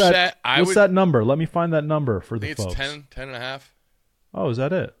 What's upset. What's that number? Let me find that number for the I think folks. it's 10.5. Oh, is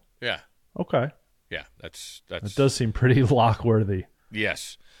that it? Yeah. Okay. Yeah, that's. It does seem pretty lock-worthy.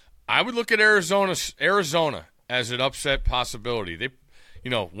 Yes, I would look at Arizona as an upset possibility. They,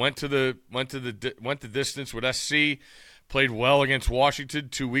 went the distance with SC. Played well against Washington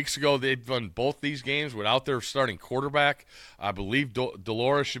 2 weeks ago. They've won both these games without their starting quarterback. I believe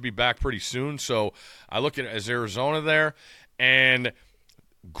Delores should be back pretty soon. So I look at it as Arizona there. And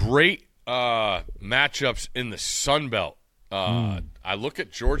great matchups in the Sun Belt. I look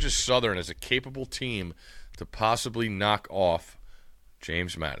at Georgia Southern as a capable team to possibly knock off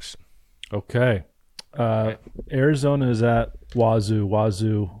James Madison. Okay. Arizona is at Wazoo.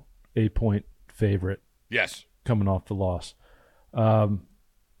 Wazoo, 8-point favorite. Yes. Coming off the loss.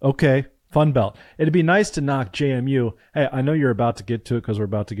 Okay, Fun Belt. It'd be nice to knock JMU. Hey, I know you're about to get to it because we're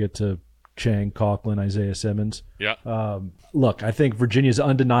about to get to Chang, Coughlin, Isaiah Simmons. Yeah. Look, I think Virginia's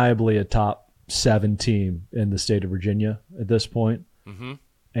undeniably a top 7 team in the state of Virginia at this point. Mm-hmm.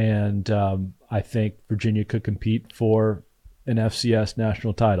 And I think Virginia could compete for an FCS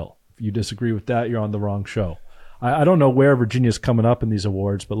national title. If you disagree with that, you're on the wrong show. I don't know where Virginia's coming up in these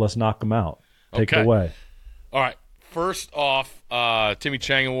awards, but let's knock them out. Take it away. All right. First off, Timmy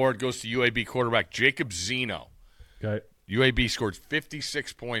Chang Award goes to UAB quarterback Jacob Zeno. Okay. UAB scored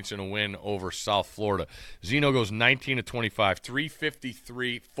 56 points in a win over South Florida. Zeno goes 19-25,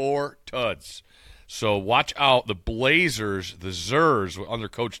 353, 4 tuds. So watch out. The Blazers, the Zers, under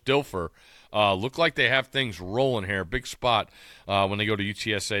Coach Dilfer, look like they have things rolling here. Big spot when they go to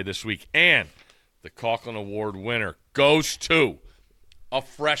UTSA this week. And the Coughlin Award winner goes to a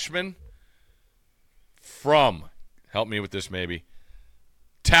freshman from, help me with this maybe,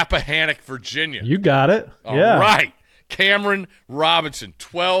 Tappahannock, Virginia. You got it. All right. Cameron Robinson,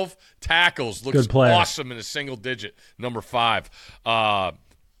 12 tackles. Looks awesome in a single digit. Number 5.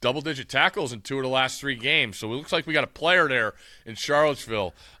 Double-digit tackles in 2 of the last 3 games. So it looks like we got a player there in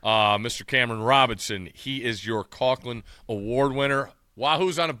Charlottesville, Mr. Cameron Robinson. He is your Coughlin Award winner.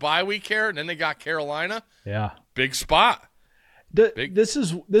 Wahoo's on a bye week here, and then they got Carolina. Yeah. Big spot. This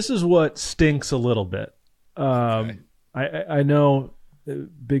is what stinks a little bit. Okay. I know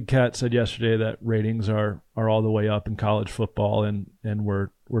Big Cat said yesterday that ratings are all the way up in college football, and we're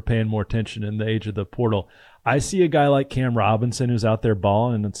paying more attention in the age of the portal. I see a guy like Cam Robinson who's out there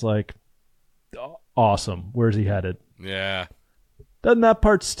balling, and it's like, awesome. Where's he headed? Yeah. Doesn't that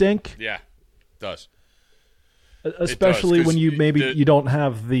part stink? Yeah, it does. Especially it does, when you don't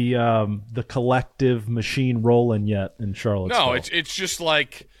have the collective machine rolling yet in Charlottesville. No, it's just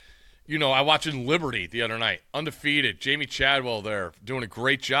like, I watched in Liberty the other night, undefeated. Jamie Chadwell there doing a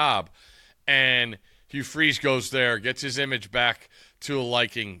great job, and Hugh Freeze goes there, gets his image back to a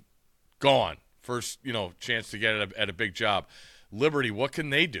liking, gone. First, chance to get it at a big job. Liberty, what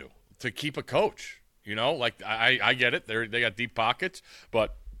can they do to keep a coach? I get it. They got deep pockets,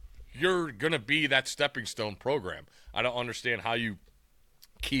 but you're going to be that stepping stone program. I don't understand how you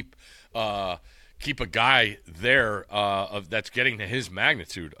keep keep a guy there that's getting to his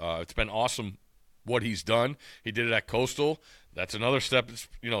magnitude. It's been awesome what he's done. He did it at Coastal. That's another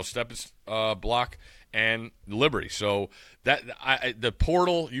block and Liberty. So that the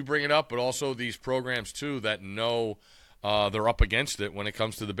portal, you bring it up, but also these programs too that know they're up against it when it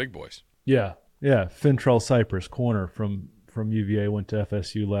comes to the big boys. Yeah. Fintrell Cypress, corner from UVA, went to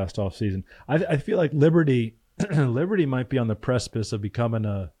FSU last offseason. I feel like Liberty might be on the precipice of becoming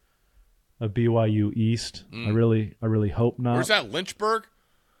a BYU East. I really hope not. Where's that, Lynchburg?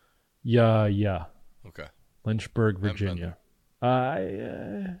 Yeah. Okay. Lynchburg, Virginia.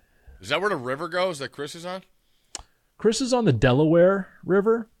 Is that where the river goes that Chris is on? Chris is on the Delaware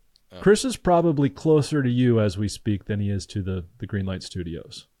River. Oh. Chris is probably closer to you as we speak than he is to the Greenlight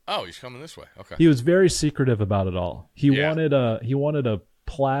Studios. Oh, he's coming this way. Okay. He was very secretive about it all. He wanted a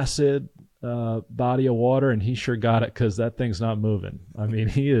placid body of water, and he sure got it because that thing's not moving. I mean,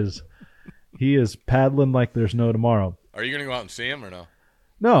 he is paddling like there's no tomorrow. Are you going to go out and see him or no?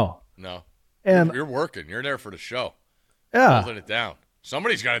 No. And you're working. You're there for the show. Yeah. Holding it down.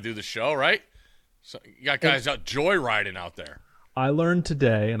 Somebody's got to do the show, right? So you got guys out joyriding out there. I learned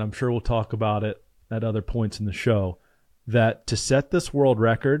today, and I'm sure we'll talk about it at other points in the show, that to set this world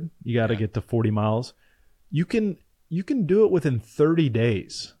record, you got to get to 40 miles. You can do it within 30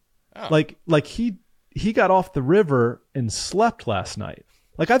 days. Oh. Like he got off the river and slept last night.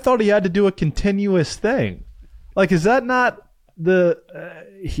 Like, I thought he had to do a continuous thing. Like, is that not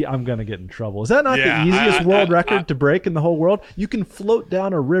I'm going to get in trouble. Is that not the easiest world record to break in the whole world? You can float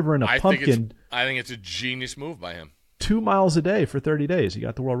down a river in a pumpkin. I think it's a genius move by him. 2 miles a day for 30 days. He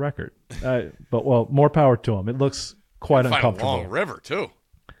got the world record. But more power to him. It looks quite uncomfortable. Find a long river, too.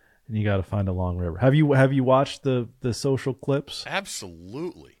 And you got to find a long river. Have you watched the social clips?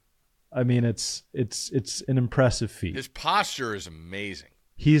 Absolutely. I mean, it's an impressive feat. His posture is amazing.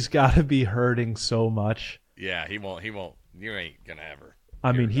 He's got to be hurting so much. Yeah, he won't. You ain't gonna ever.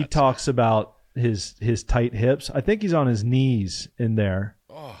 I mean, he talks about his tight hips. I think he's on his knees in there.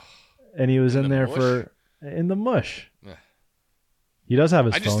 Oh, and he was in there in the mush. Yeah. He does have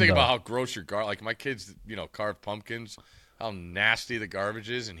his phone. I just think about how gross your garbage. Like my kids, carve pumpkins. How nasty the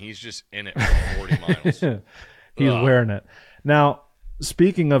garbage is, and he's just in it for 40 miles. He's wearing it. Now,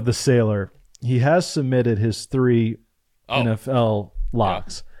 speaking of the sailor, he has submitted his 3 NFL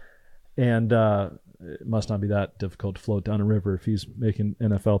locks, and it must not be that difficult to float down a river if he's making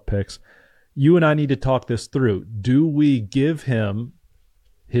NFL picks. You and I need to talk this through. Do we give him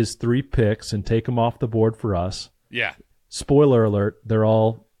his 3 picks and take them off the board for us? Yeah. Spoiler alert, they're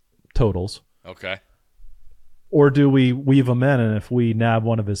all totals. Okay. Or do we weave them in, and if we nab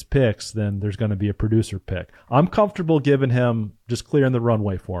one of his picks, then there's going to be a producer pick. I'm comfortable giving him just clearing the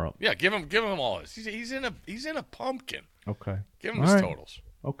runway for him. Yeah, give him all his. He's in a pumpkin. Okay. Give him his totals.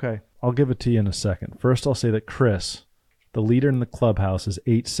 Okay. I'll give it to you in a second. First, I'll say that Chris, the leader in the clubhouse, is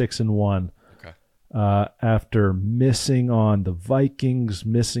 8-6-1. Okay. After missing on the Vikings,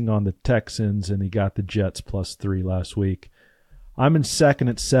 missing on the Texans, and he got the Jets +3 last week. I'm in second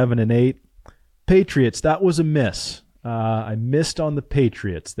at 7-8. Patriots, that was a miss. I missed on the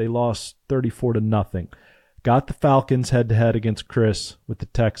Patriots. They lost 34-0. Got the Falcons head-to-head against Chris with the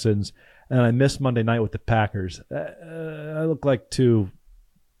Texans, and I missed Monday night with the Packers. I look like 2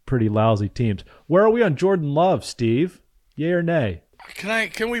 pretty lousy teams. Where are we on Jordan Love, Steve? Yay or nay?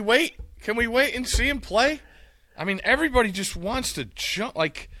 Can we wait? Can we wait and see him play? I mean, everybody just wants to jump.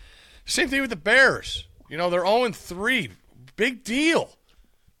 Like, same thing with the Bears. They're 0-3. Big deal.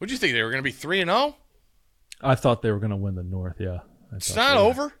 What do you think? They were going to be 3-0? I thought they were going to win the North, yeah. It's not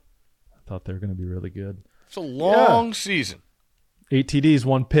over? I thought they were going to be really good. It's a long season. 8 TDs,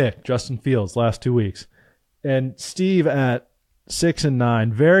 1 pick. Justin Fields, last 2 weeks. And Steve at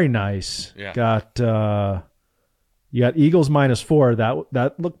 6-9, very nice. Yeah. You got Eagles -4.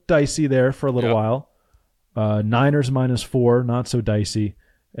 That looked dicey there for a little while. Niners -4, not so dicey.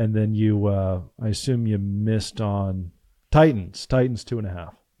 And then you, I assume you missed on Titans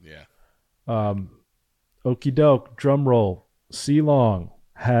 2.5. Yeah. Okie doke, drum roll. C-Long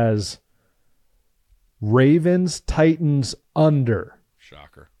has Ravens Titans under.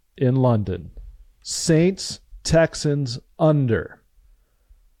 Shocker. In London. Saints Texans under.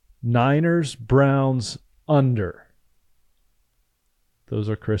 Niners Browns under. Those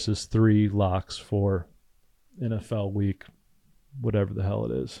are Chris's 3 locks for NFL week, whatever the hell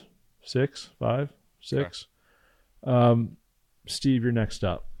it is. 6, 5, 6. Yeah. Steve, you're next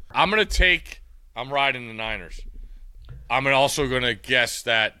up. I'm riding the Niners. I'm also going to guess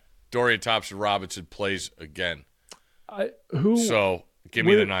that Dorian Thompson-Robinson plays again. So give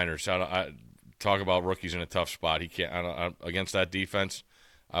me the Niners. I talk about rookies in a tough spot. He can't against that defense.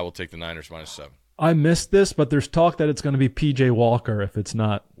 I will take the Niners -7. I missed this, but there's talk that it's going to be P.J. Walker if it's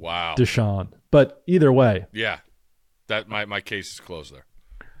not Wow. Deshaun. But either way. Yeah. That my case is closed there.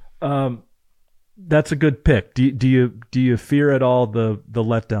 That's a good pick. Do you fear at all the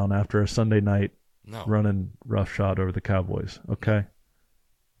letdown after a Sunday night No. running roughshod over the Cowboys? Okay.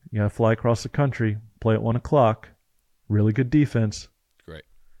 You got to fly across the country, play at 1 o'clock. Really good defense. Great.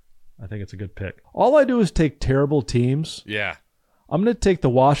 I think it's a good pick. All I do is take terrible teams. Yeah. I'm going to take the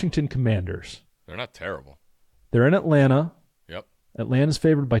Washington Commanders. They're not terrible. They're in Atlanta. Yep. Atlanta's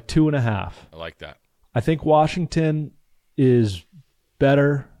favored by 2.5. I like that. I think Washington is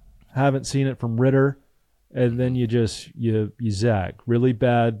better. Haven't seen it from Ritter. And then you zag. Really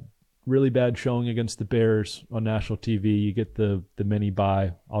bad showing against the Bears on national TV. You get the mini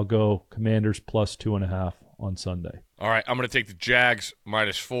bye. I'll go Commanders plus 2.5 on Sunday. All right, I'm going to take the Jags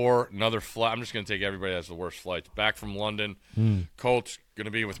 -4. Another flight. I'm just going to take everybody that has the worst flights. Back from London. Colts going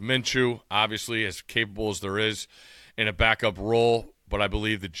to be with Minshew, obviously as capable as there is in a backup role. But I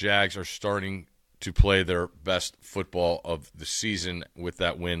believe the Jags are starting to play their best football of the season with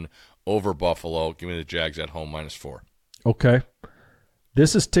that win over Buffalo. Give me the Jags at home -4. Okay.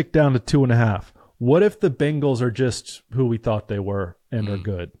 This is ticked down to 2.5. What if the Bengals are just who we thought they were and are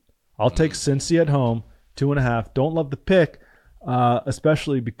good? I'll take Cincy at home, 2.5. Don't love the pick,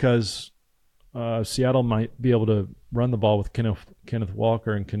 especially because Seattle might be able to run the ball with Kenneth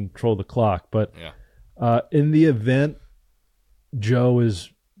Walker and control the clock. But in the event Joe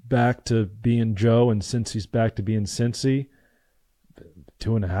is back to being Joe and Cincy's back to being Cincy,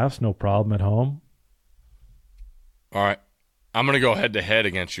 2.5 is no problem at home. All right. I'm going to go head-to-head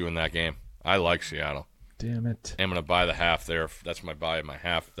against you in that game. I like Seattle. Damn it. I'm going to buy the half there. That's my buy, my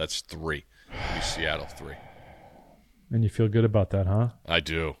half. That's 3. Give me Seattle 3. And you feel good about that, huh? I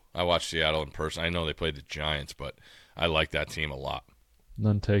do. I watched Seattle in person. I know they played the Giants, but I like that team a lot.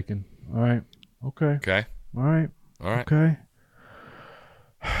 None taken. All right. Okay. Okay? All right. All right. Okay.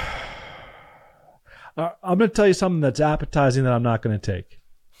 I'm going to tell you something that's appetizing that I'm not going to take.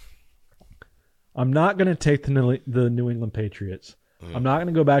 I'm not going to take the New England Patriots. I'm not going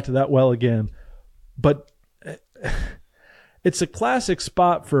to go back to that well again. But it's a classic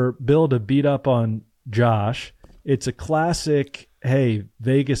spot for Bill to beat up on Josh. It's a classic, hey,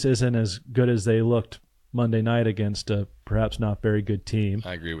 Vegas isn't as good as they looked Monday night against a perhaps not very good team.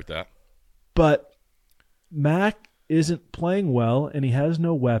 I agree with that. But Mac isn't playing well, and he has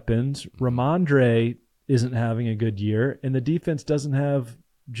no weapons. Ramondre isn't having a good year, and the defense doesn't have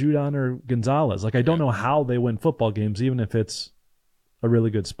Judon or Gonzalez. Like, I don't know how they win football games, even if it's a really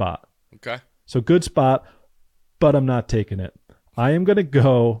good spot. Okay. So good spot, but I'm not taking it. I am going to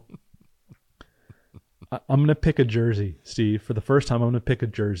go. I'm going to pick a jersey, Steve. For the first time, I'm going to pick a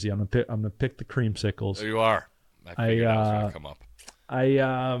jersey. I'm going to pick the Creamsicles. There you are. I figured that was going to come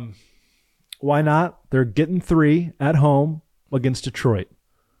up. Why not? They're getting 3 at home against Detroit.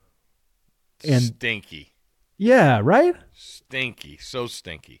 And Stinky. yeah, right? Stinky. So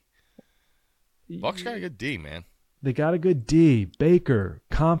stinky. Bucks got a good D, man. They got a good D. Baker,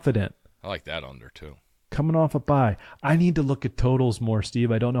 confident, I like that under, too. coming off a bye. I need to look at totals more,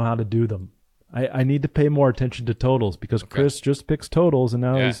 Steve. I don't know how to do them. I need to pay more attention to totals because Chris just picks totals, and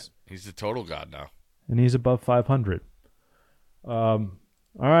now he's the total god now. And he's above 500. All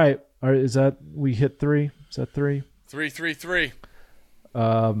right. Is that we hit 3? Is that 3? 3-3-3.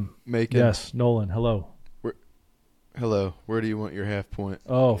 Macon. Yes, Nolan. Hello. Hello. Where do you want your half point?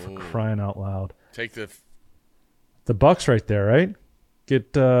 Oh, for crying out loud! Take the Bucks right there, right?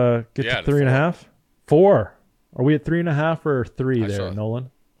 Get to 3.5. 4. Are we at 3.5 or 3 there,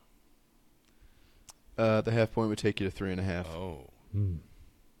 Nolan? The half point would take you to 3.5. Oh.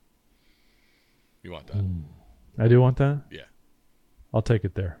 You want that? I do want that? Yeah. I'll take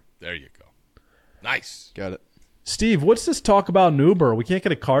it there. There you go. Nice. Got it. Steve, what's this talk about an Uber? We can't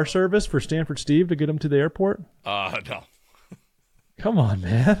get a car service for Stanford Steve to get him to the airport? No. Come on,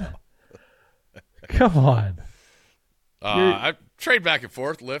 man. Come on. I trade back and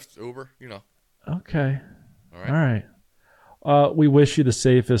forth, Lyft, Uber, Okay. All right. All right. We wish you the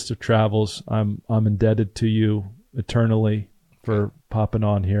safest of travels. I'm indebted to you eternally for popping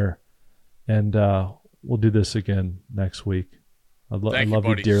on here, and we'll do this again next week. I Thank love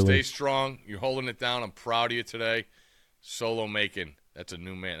you, buddy. you dearly. Stay strong. You're holding it down. I'm proud of you today. Solo Macon. That's a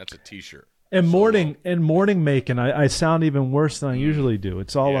new man. That's a T-shirt. And morning making. I sound even worse than I usually do.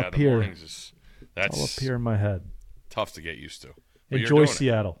 It's all up here. That's all up here in my head. Tough to get used to. But Enjoy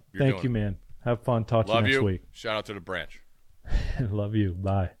Seattle. Thank you, man. Have fun. Talk to you next week. Shout out to the branch. Love you.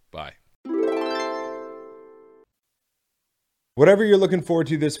 Bye. Bye. Whatever you're looking forward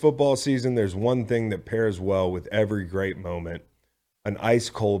to this football season, there's one thing that pairs well with every great moment: an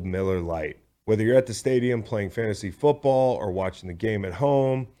ice-cold Miller Lite. Whether you're at the stadium playing fantasy football or watching the game at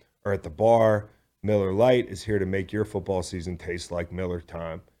home or at the bar, Miller Lite is here to make your football season taste like Miller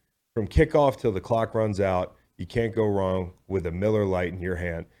time. From kickoff till the clock runs out, you can't go wrong with a Miller Lite in your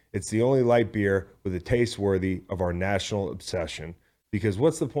hand. It's the only light beer with a taste worthy of our national obsession. Because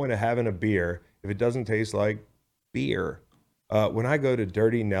what's the point of having a beer if it doesn't taste like beer? When I go to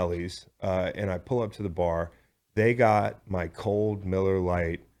Dirty Nelly's and I pull up to the bar, they got my cold Miller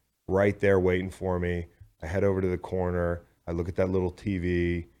Lite right there waiting for me. I head over to the corner. I look at that little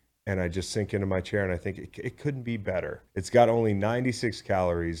TV, and I just sink into my chair, and I think it couldn't be better. It's got only 96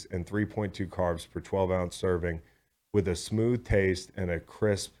 calories and 3.2 carbs per 12-ounce serving with a smooth taste and a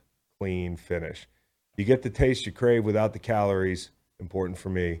crisp, clean finish. You get the taste you crave without the calories, important for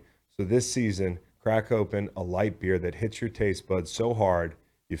me. So this season, crack open a light beer that hits your taste buds so hard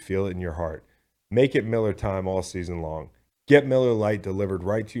you feel it in your heart. Make it Miller time all season long. Get Miller Lite delivered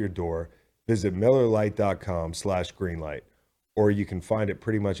right to your door. Visit MillerLite.com/greenlight, or you can find it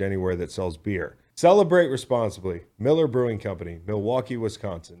pretty much anywhere that sells beer. Celebrate responsibly. Miller Brewing Company, Milwaukee,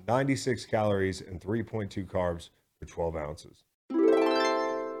 Wisconsin. 96 calories and 3.2 carbs for 12 ounces.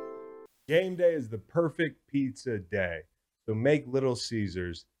 Game day is the perfect pizza day. So make Little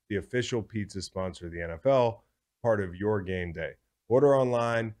Caesars the official pizza sponsor of the NFL, part of your game day. Order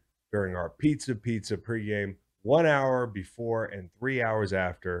online during our Pizza pregame 1 hour before and 3 hours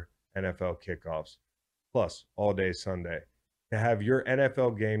after NFL kickoffs, plus all day Sunday. To have your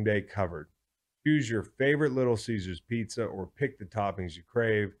NFL game day covered, choose your favorite Little Caesars pizza or pick the toppings you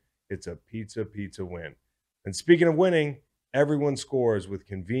crave. It's a pizza win. And speaking of winning, everyone scores with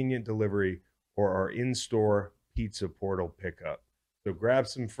convenient delivery or our in-store pizza portal pickup. So grab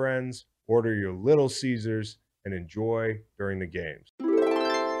some friends, order your Little Caesars, and enjoy during the games.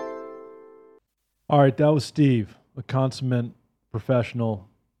 All right, that was Steve, a consummate professional,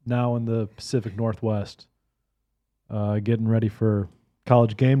 now in the Pacific Northwest, getting ready for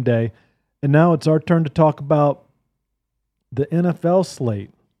college game day. And now it's our turn to talk about the NFL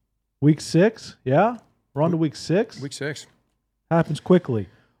slate. Week 6, yeah? We're on to week 6. Week 6. Happens quickly.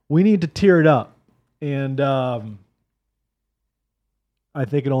 We need to tear it up. And I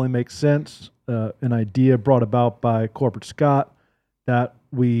think it only makes sense, an idea brought about by Corporate Scott, that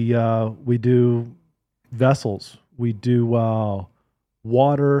we do vessels. We do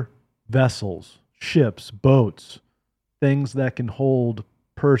water vessels, ships, boats, things that can hold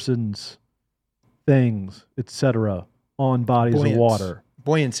persons, things, etc., on bodies of water.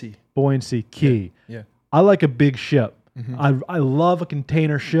 Buoyancy Key. Yeah. I like a big ship. Mm-hmm. I love a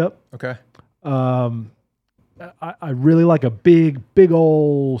container ship. Okay. I really like a big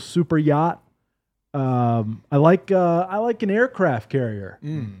old super yacht. I like an aircraft carrier.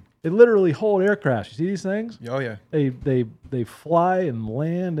 They literally hold aircraft. You see these things? Oh yeah. They fly and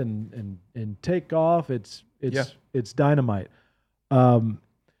land and take off. It's dynamite.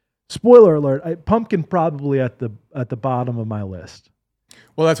 Spoiler alert: Pumpkin probably at the bottom of my list.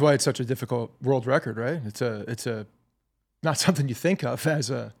 Well, that's why it's such a difficult world record, right? It's a not something you think of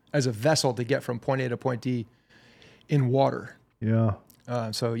as a vessel to get from point A to point D in water. Yeah.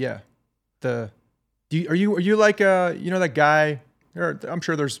 So yeah, are you like that guy? I'm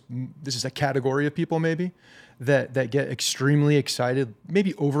sure this is a category of people maybe that get extremely excited,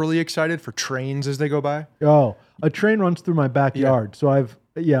 maybe overly excited for trains as they go by. Oh, a train runs through my backyard, so I've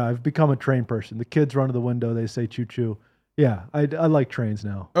become a train person. The kids run to the window, they say choo choo. Yeah, I like trains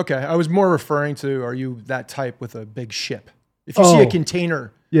now. Okay, I was more referring to, are you that type with a big ship? If you see a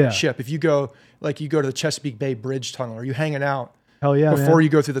container ship, if you go to the Chesapeake Bay Bridge tunnel, are you hanging out? Hell yeah, before man. You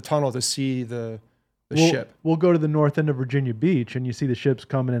go through the tunnel to see the ship? We'll go to the north end of Virginia Beach and you see the ships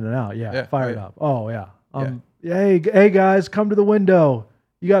coming in and out. Yeah, fired up. Oh yeah. Hey guys, come to the window.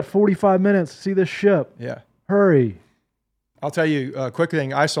 You got 45 minutes to see this ship. Yeah. Hurry. I'll tell you a quick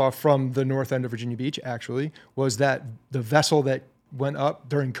thing I saw from the north end of Virginia Beach, actually, was that the vessel that went up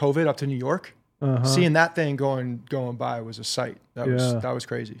during COVID up to New York, seeing that thing going by was a sight. That was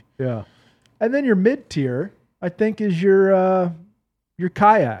crazy. Yeah. And then your mid-tier, I think, is your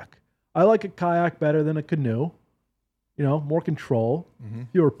kayak. I like a kayak better than a canoe. You know, more control,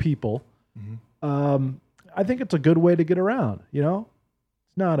 fewer people. I think it's a good way to get around, you know?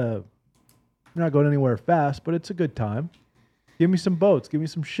 You're not going anywhere fast, but it's a good time. Give me some boats. Give me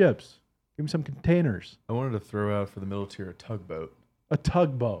some ships. Give me some containers. I wanted to throw out for the middle tier a tugboat. A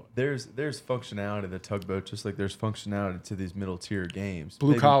tugboat. There's functionality to the tugboat, just like there's functionality to these middle tier games.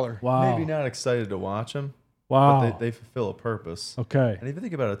 Blue collar. Wow. Maybe not excited to watch them. Wow. But they fulfill a purpose. Okay. And if you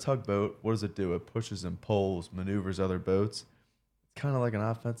think about a tugboat, what does it do? It pushes and pulls, maneuvers other boats. It's kind of like an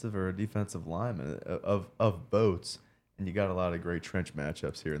offensive or a defensive lineman of boats. And you got a lot of great trench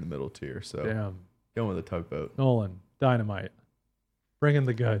matchups here in the middle tier. So Damn. going with a tugboat. Nolan, dynamite. Bring in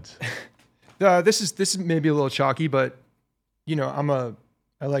the goods. This is maybe a little chalky, but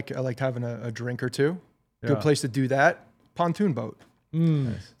I like having a drink or two. Good place to do that. Pontoon boat.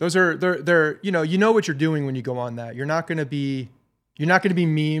 Nice. Those are they're you know what you're doing when you go on that. You're not going to be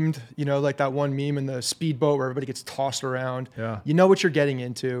memed, like that one meme in the speedboat where everybody gets tossed around. Yeah. You know what you're getting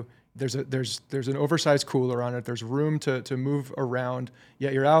into. There's an oversized cooler on it. There's room to move around. Yeah,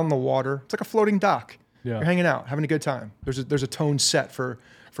 you're out on the water. It's like a floating dock. Yeah. You're hanging out, having a good time. There's a tone set for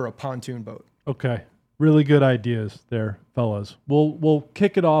a pontoon boat. Okay. Really good ideas there, fellas. We'll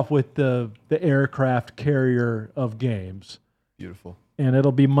kick it off with the aircraft carrier of games. Beautiful. And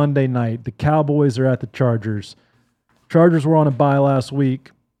it'll be Monday night. The Cowboys are at the Chargers. Chargers were on a bye last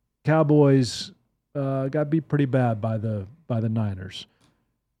week. Cowboys got beat pretty bad by the Niners.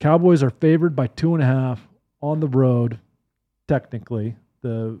 Cowboys are favored by 2.5 on the road. Technically,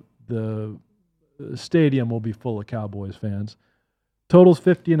 the stadium will be full of Cowboys fans. Total's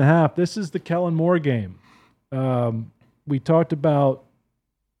 50.5. This is the Kellen Moore game. We talked about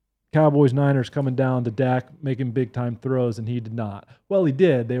Cowboys-Niners coming down to Dak making big-time throws, and he did not. Well, he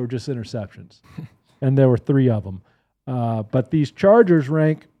did. They were just interceptions, and there were 3 of them. But these Chargers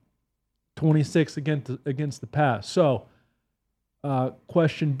rank 26 against the pass. So,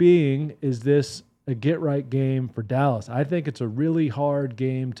 question being, is this a get-right game for Dallas? I think it's a really hard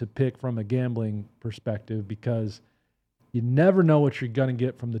game to pick from a gambling perspective because you never know what you're going to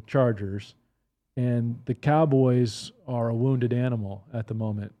get from the Chargers, and the Cowboys are a wounded animal at the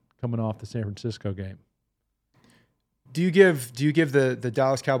moment coming off the San Francisco game. Do you give the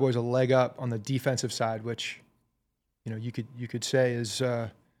Dallas Cowboys a leg up on the defensive side, which you could say is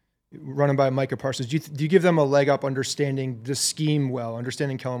running by Micah Parsons? Do you give them a leg up understanding the scheme well,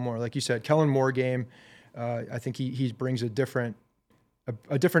 understanding Kellen Moore? Like you said, Kellen Moore game, I think he brings a different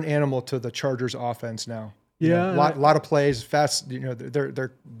animal to the Chargers offense now. Yeah, a lot of plays, fast.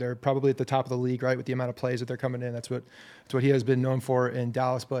 They're probably at the top of the league, right? With the amount of plays that they're coming in, that's what he has been known for in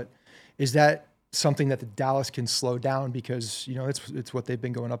Dallas. But is that something that the Dallas can slow down because it's what they've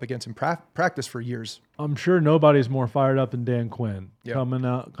been going up against in practice for years? I'm sure nobody's more fired up than Dan Quinn. Yep.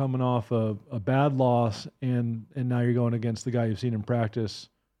 coming off a bad loss, and now you're going against the guy you've seen in practice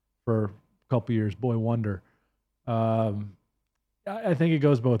for a couple years, Boy Wonder. I think it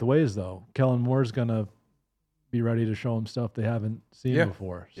goes both ways though. Kellen Moore's gonna be ready to show them stuff they haven't seen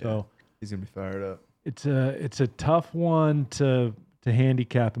before. Yeah. So He's gonna be fired up. it's a tough one to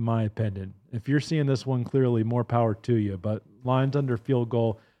handicap, in my opinion. If you're seeing this one clearly, more power to you. But lines under field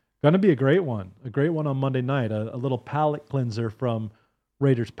goal, going to be a great one on Monday night. A little palate cleanser from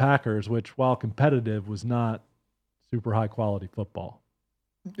Raiders-Packers, which, while competitive, was not super high-quality football.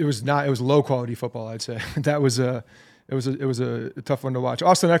 It was not. It was low-quality football, I'd say. That was a tough one to watch.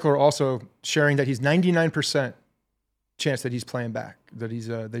 Austin Eckler also sharing that he's 99% chance that he's playing back, that he's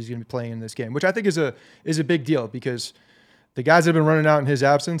going to be playing in this game, which I think is a big deal because the guys that have been running out in his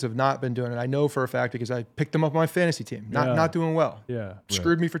absence have not been doing it. I know for a fact because I picked them up on my fantasy team. Not doing well. Yeah.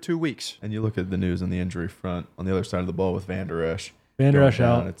 Screwed me for 2 weeks. And you look at the news on the injury front on the other side of the ball with Van Der Esch.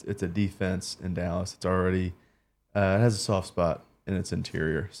 out. It's a defense in Dallas. It's already it has a soft spot in its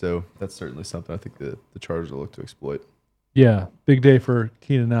interior. So that's certainly something I think the Chargers will look to exploit. Yeah, big day for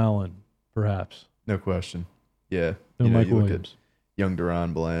Keenan Allen, perhaps. No question. Yeah. No Mike you look Williams. at young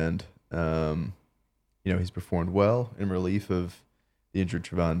Deron Bland. He's performed well in relief of the injured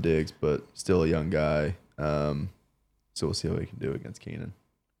Trevon Diggs, but still a young guy. So we'll see how he can do against Keenan.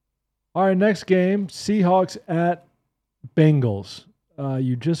 All right, next game, Seahawks at Bengals.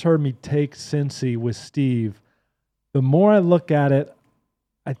 You just heard me take Cincy with Steve. The more I look at it,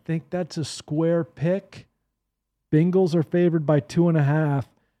 I think that's a square pick. Bengals are favored by 2.5.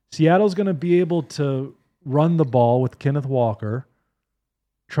 Seattle's going to be able to run the ball with Kenneth Walker.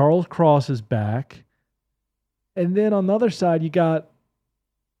 Charles Cross is back. And then on the other side, you got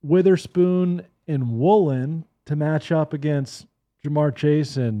Witherspoon and Woolen to match up against Jamar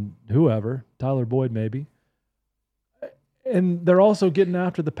Chase and whoever, Tyler Boyd maybe. And they're also getting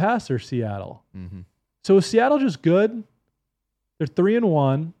after the passer, Seattle. Mm-hmm. So is Seattle just good? They're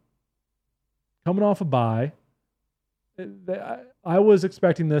 3-1, coming off a bye. I was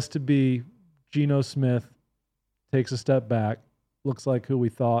expecting this to be Geno Smith takes a step back. Looks like who we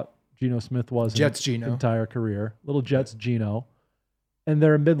thought Geno Smith was Jets in Geno. his entire career. Little Jets Geno. And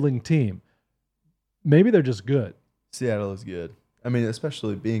they're a middling team. Maybe they're just good. Seattle is good. I mean,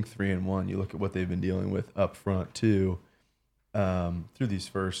 especially being 3-1, you look at what they've been dealing with up front too, through these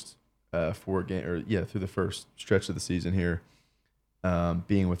first 4 games, through the first stretch of the season here.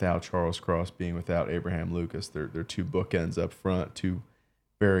 being without Charles Cross, being without Abraham Lucas. They're two bookends up front, two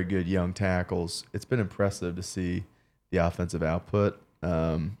very good young tackles. It's been impressive to see the offensive output.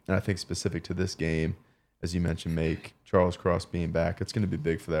 And I think specific to this game, as you mentioned, Charles Cross being back, it's going to be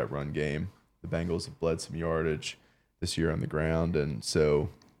big for that run game. The Bengals have bled some yardage this year on the ground, and so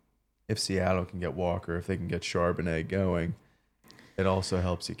if Seattle can get Walker, if they can get Charbonnet going, it also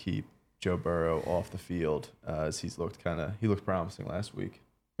helps you keep Joe Burrow off the field, as he looked promising last week.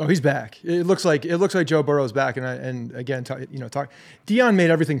 Oh, he's back. It looks like Joe Burrow's back, and again, Deion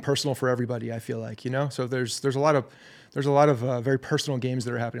made everything personal for everybody. I feel like, so there's a lot of very personal games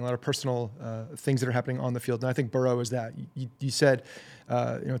that are happening, a lot of personal things that are happening on the field, and I think Burrow is that. You said,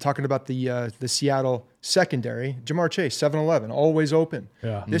 talking about the Seattle secondary, Jamar Chase, 7-11, always open.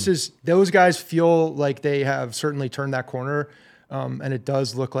 Yeah. Those guys feel like they have certainly turned that corner, and it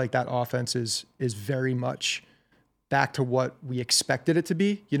does look like that offense is very much back to what we expected it to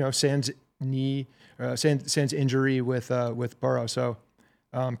be. Sans injury with Burrow. So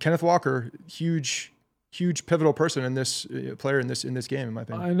Kenneth Walker, huge pivotal person in this player in this game, in my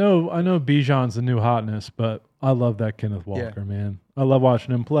opinion. I know Bijan's the new hotness, but I love that Kenneth Walker, man. I love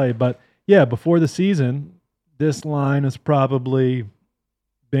watching him play. But yeah, before the season, this line is probably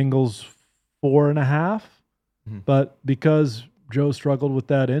Bengals 4.5. But because Joe struggled with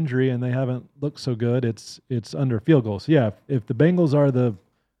that injury and they haven't looked so good, it's under field goals. So yeah, if the Bengals are the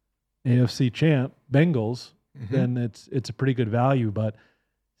AFC champ, Bengals, then it's a pretty good value. But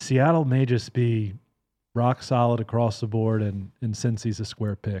Seattle may just be rock solid across the board, and Cincy's a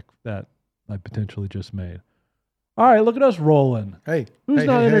square pick that I potentially just made. All right, look at us rolling. Who's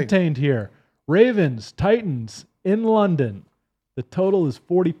not entertained here? Ravens, Titans in London. The total is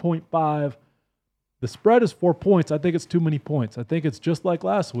 40.5. The spread is 4 points. I think it's too many points. I think it's just like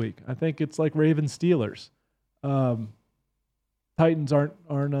last week. I think it's like Ravens Steelers. Titans aren't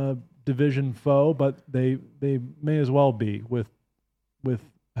a division foe, but they may as well be with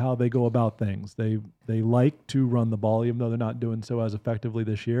how they go about things. They like to run the ball, even though they're not doing so as effectively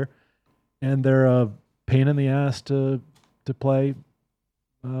this year, and they're a pain in the ass to play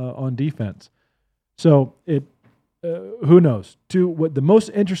on defense. So who knows? What the most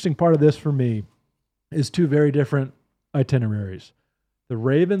interesting part of this for me is two very different itineraries. The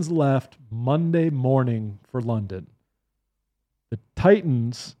Ravens left Monday morning for London. The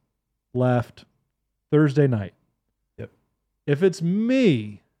Titans left Thursday night. Yep. If it's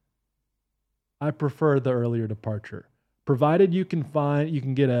me, I prefer the earlier departure, provided you can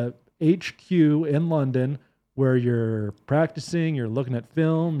get a HQ in London where you're practicing, you're looking at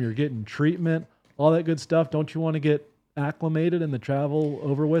film, you're getting treatment, all that good stuff. Don't you want to get acclimated and the travel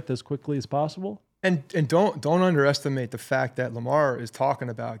over with as quickly as possible? And don't underestimate the fact that Lamar is talking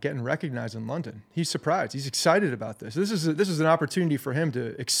about getting recognized in London. He's surprised. He's excited about this. This is an opportunity for him to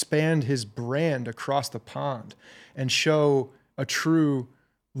expand his brand across the pond and show a true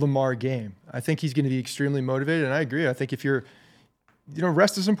Lamar game. I think he's going to be extremely motivated, and I agree. I think if you're,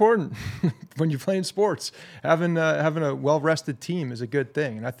 rest is important when you're playing sports. Having a well-rested team is a good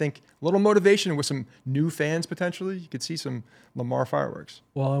thing, and I think a little motivation with some new fans potentially, you could see some Lamar fireworks.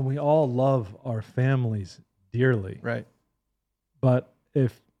 Well, and we all love our families dearly, right? But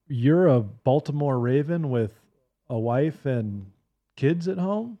if you're a Baltimore Raven with a wife and kids at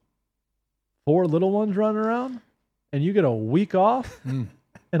home, 4 little ones running around, and you get a week off in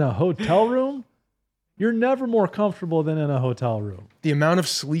a hotel room, you're never more comfortable than in a hotel room. The amount of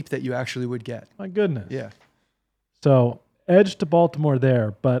sleep that you actually would get. My goodness. Yeah. So edge to Baltimore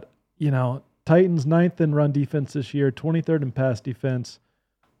there, but Titans 9th in run defense this year, 23rd in pass defense.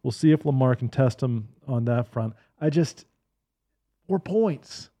 We'll see if Lamar can test them on that front. 4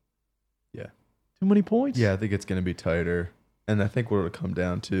 points. Yeah. Too many points? Yeah, I think it's going to be tighter. And I think what it'll come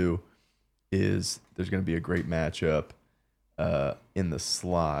down to is there's going to be a great matchup in the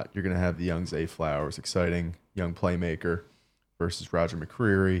slot. You're going to have the young Zay Flowers, exciting young playmaker, versus Roger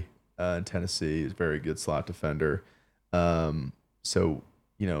McCreary in Tennessee. He's a very good slot defender. So,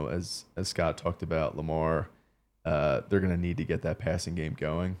 as Scott talked about, Lamar, they're going to need to get that passing game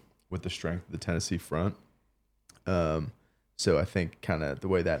going with the strength of the Tennessee front. So I think kind of the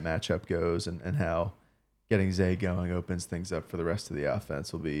way that matchup goes and how getting Zay going opens things up for the rest of the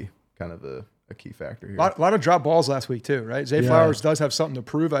offense will be kind of a key factor here. A lot of drop balls last week too, right? Zay Flowers does have something to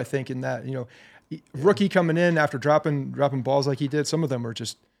prove, I think, in that, rookie coming in after dropping balls like he did. Some of them are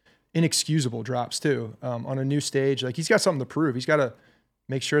just inexcusable drops too, on a new stage. Like, he's got something to prove. He's got to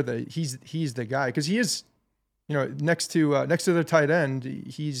make sure that he's the guy, because he is, next to the tight end,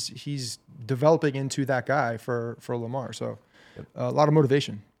 he's developing into that guy for Lamar. So a lot of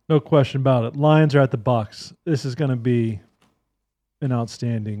motivation. No question about it. Lions are at the Bucs. This is going to be an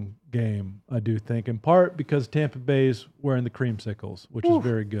outstanding game, I do think, in part because Tampa Bay's wearing the creamsicles, which is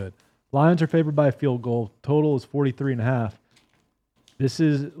very good. Lions are favored by a field goal. Total is 43.5. This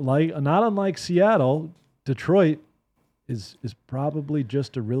is not unlike Seattle. Detroit is probably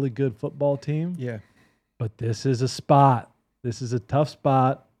just a really good football team. Yeah. But this is a spot. This is a tough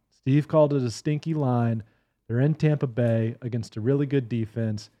spot. Steve called it a stinky line. They're in Tampa Bay against a really good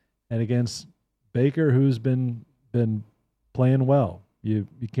defense and against Baker, who's been playing well. You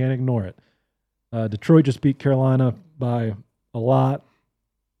can't ignore it. Detroit just beat Carolina by a lot.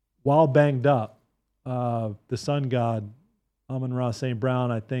 While banged up, the sun god, Amon-Ra St.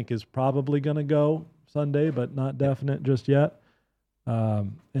 Brown, I think, is probably going to go Sunday, but not definite just yet.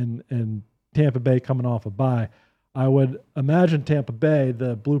 And Tampa Bay coming off a bye. I would imagine Tampa Bay,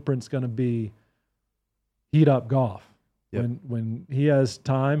 the blueprint's going to be heat up Goff. Yep. When he has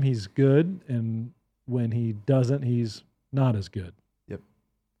time, he's good, and when he doesn't, he's not as good. Yep.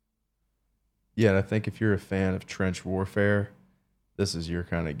 Yeah, and I think if you're a fan of trench warfare, this is your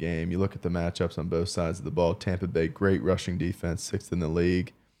kind of game. You look at the matchups on both sides of the ball. Tampa Bay, great rushing defense, 6th in the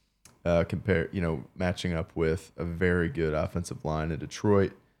league. Matching up with a very good offensive line in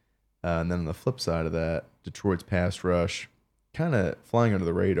Detroit. And then on the flip side of that, Detroit's pass rush kind of flying under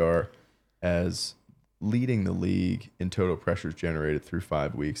the radar as leading the league in total pressures generated through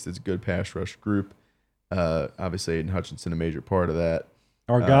 5 weeks. It's a good pass rush group. Obviously, Aiden Hutchinson, a major part of that.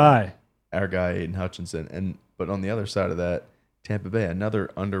 Our guy, Aiden Hutchinson. But on the other side of that, Tampa Bay, another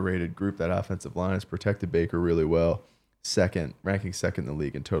underrated group. That offensive line has protected Baker really well. Ranking second in the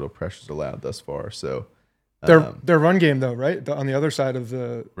league in total pressures allowed thus far. So Their run game, though, right? On the other side of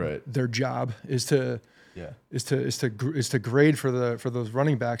their job is to grade for those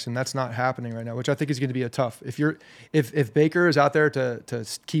running backs, and that's not happening right now, which I think is going to be a tough. If Baker is out there to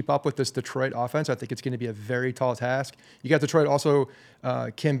keep up with this Detroit offense, I think it's going to be a very tall task. You got Detroit also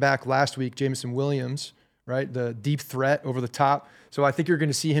came back last week, Jameson Williams, right? The deep threat over the top. So I think you're going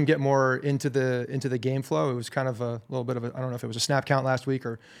to see him get more into the game flow. It was kind of a little bit of I don't know if it was a snap count last week,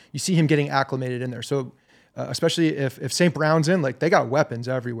 or you see him getting acclimated in there. So especially if St. Brown's in, like, they got weapons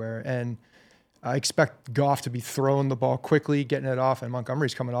everywhere, and I expect Goff to be throwing the ball quickly, getting it off, and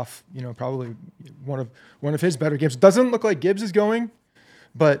Montgomery's coming off, probably one of his better games. Doesn't look like Gibbs is going,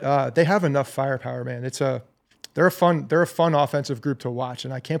 but they have enough firepower, man. They're a fun offensive group to watch,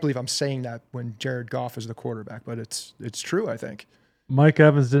 and I can't believe I'm saying that when Jared Goff is the quarterback, but it's true, I think. Mike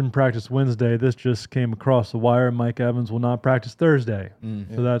Evans didn't practice Wednesday. This just came across the wire. Mike Evans will not practice Thursday,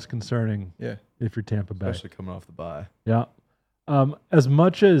 so that's concerning. Yeah, if you're Tampa Bay, especially coming off the bye. Yeah, as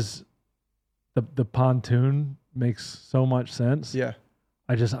much as the pontoon makes so much sense. Yeah,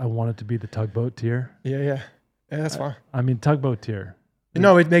 I want it to be the tugboat tier. Yeah, that's fine. I mean, tugboat tier.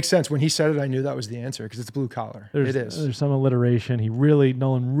 No, it makes sense. When he said it, I knew that was the answer because it's blue collar. It is. There's some alliteration.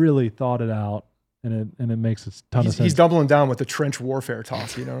 Nolan really thought it out, and it makes a ton of sense. He's doubling down with the trench warfare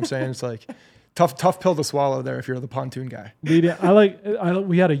talk. You know what I'm saying? It's like tough pill to swallow there if you're the pontoon guy. We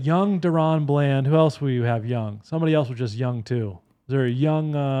had a young Deron Bland. Who else will you have young? Somebody else was just young too. Is there a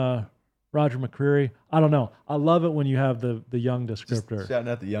young Roger McCreary? I don't know. I love it when you have the young descriptor. Just shouting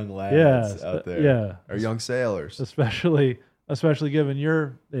out the young lads out there. Yeah. Or young sailors. Especially given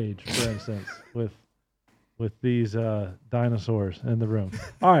your age, for instance, with these dinosaurs in the room.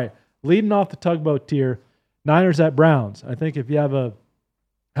 All right, leading off the tugboat tier, Niners at Browns. I think if you have a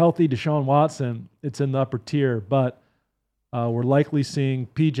healthy Deshaun Watson, it's in the upper tier, but we're likely seeing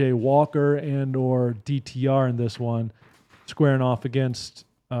PJ Walker and or DTR in this one squaring off against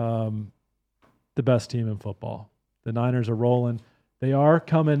the best team in football. The Niners are rolling. They are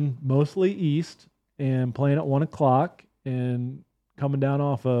coming mostly east and playing at 1 o'clock and coming down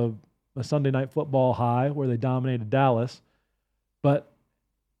off of a Sunday Night Football high where they dominated Dallas, but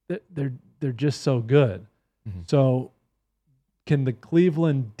they're just so good. Mm-hmm. So can the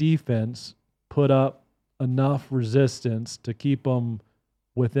Cleveland defense put up enough resistance to keep them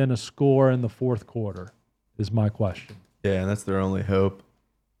within a score in the fourth quarter is my question. Yeah, and that's their only hope.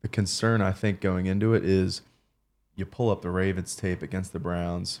 The concern, I think, going into it is you pull up the Ravens tape against the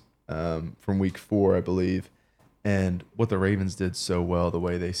Browns from week 4, I believe, and what the Ravens did so well, the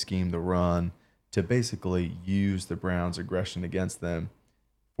way they schemed the run to basically use the Browns' aggression against them.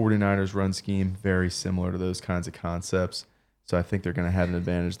 49ers run scheme, very similar to those kinds of concepts. So I think they're going to have an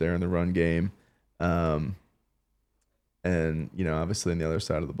advantage there in the run game. And, obviously on the other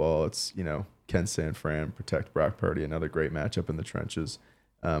side of the ball, it's, Ken Sanfran, protect Brock Purdy, another great matchup in the trenches.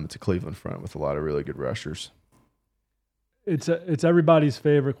 It's a Cleveland front with a lot of really good rushers. It's everybody's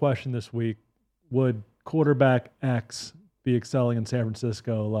favorite question this week. Would quarterback X be excelling in San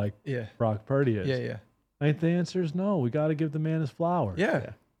Francisco like Brock Purdy is? Yeah. I think the answer is no. We got to give the man his flowers.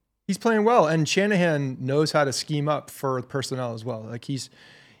 Yeah. He's playing well, and Shanahan knows how to scheme up for personnel as well. Like he's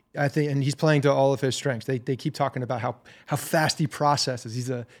playing to all of his strengths. They keep talking about how fast he processes.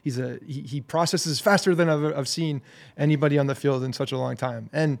 He processes faster than I've seen anybody on the field in such a long time.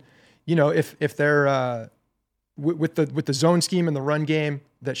 And if they're with the zone scheme and the run game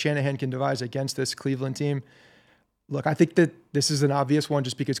that Shanahan can devise against this Cleveland team, look, I think that this is an obvious one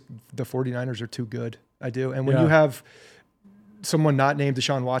just because the 49ers are too good. I do. And when you have someone not named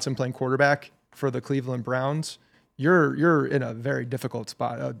Deshaun Watson playing quarterback for the Cleveland Browns, you're in a very difficult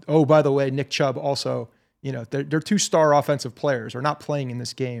spot. Oh, by the way, Nick Chubb also, they're two star offensive players are not playing in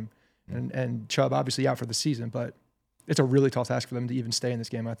this game. And Chubb obviously out for the season, but it's a really tall task for them to even stay in this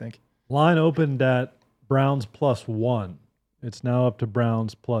game, I think. Line opened at Browns +1. It's now up to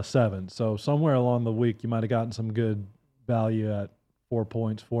Browns +7. So somewhere along the week, you might have gotten some good value at 4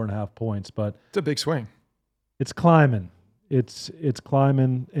 points, 4.5 points, but it's a big swing. It's climbing. It's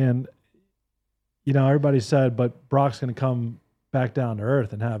climbing, and everybody said, but Brock's going to come back down to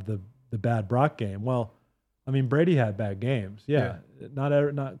earth and have the bad Brock game. Well, I mean, Brady had bad games. Yeah. Not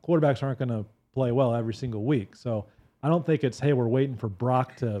quarterbacks aren't going to play well every single week. So I don't think it's, hey, we're waiting for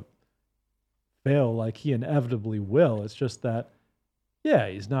Brock to fail like he inevitably will. It's just that,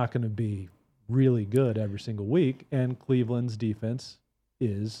 he's not going to be really good every single week, and Cleveland's defense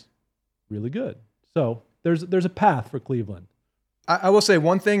is really good. So there's a path for Cleveland. I will say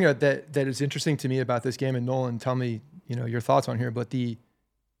one thing that is interesting to me about this game, and Nolan, tell me your thoughts on here. But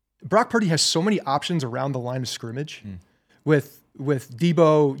Brock Purdy has so many options around the line of scrimmage, with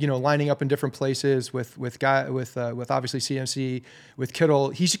Debo, lining up in different places, with obviously CMC, with Kittle.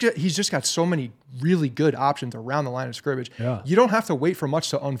 He's just got so many really good options around the line of scrimmage. Yeah. You don't have to wait for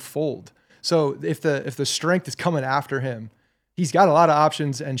much to unfold. So if the strength is coming after him, he's got a lot of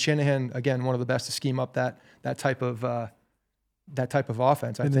options. And Shanahan, again, one of the best to scheme up that type of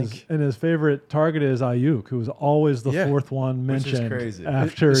offense, I think. And his favorite target is Ayuk, who was always the fourth one mentioned. Which is crazy.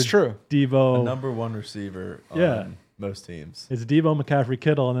 After it's true. Devo. A number one receiver on most teams. It's Devo, McCaffrey,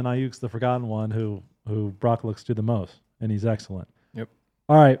 Kittle, and then Ayuk's the forgotten one who Brock looks to the most, and he's excellent. Yep.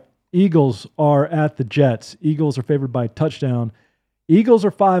 All right, Eagles are at the Jets. Eagles are favored by a touchdown. Eagles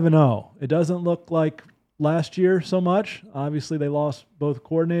are 5-0. It doesn't look like last year so much. Obviously, they lost both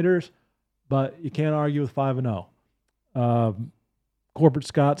coordinators, but you can't argue with 5-0. Corporate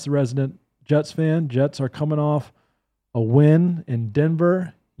Scott's the resident Jets fan. Jets are coming off a win in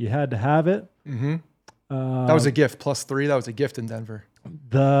Denver. You had to have it. Mm-hmm. That was a gift. +3. That was a gift in Denver.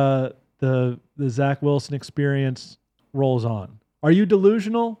 The Zach Wilson experience rolls on. Are you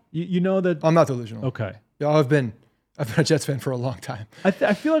delusional? You know that I'm not delusional. Okay. Yeah, I've been a Jets fan for a long time. I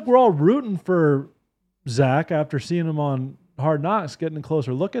feel like we're all rooting for Zach after seeing him on Hard Knocks, getting a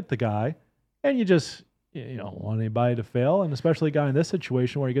closer look at the guy, and you don't want anybody to fail, and especially a guy in this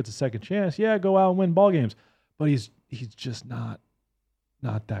situation where he gets a second chance. Yeah, go out and win ball games, but he's just not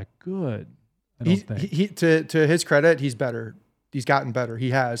that good. I don't think. To his credit, he's better. He's gotten better.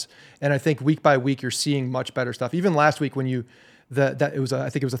 He has, and I think week by week you're seeing much better stuff. Even last week when it was I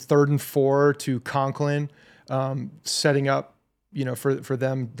think it was a 3rd and 4 to Conklin, setting up for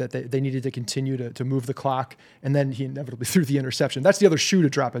them that they needed to continue to move the clock, and then he inevitably threw the interception. That's the other shoe to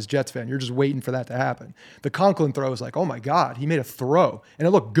drop as Jets fan. You're just waiting for that to happen. The Conklin throw is like, oh my God, he made a throw, and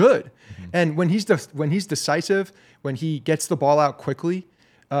it looked good. Mm-hmm. And when he's decisive, when he gets the ball out quickly,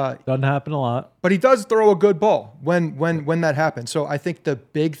 doesn't happen a lot, but he does throw a good ball when that happens. So I think the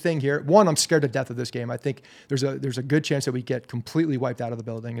big thing here, one, I'm scared to death of this game. I think there's a good chance that we get completely wiped out of the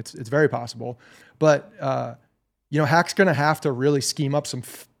building. It's very possible, but Hack's going to have to really scheme up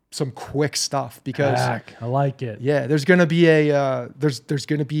some quick stuff because Hack, I like it. Yeah, there's going to be there's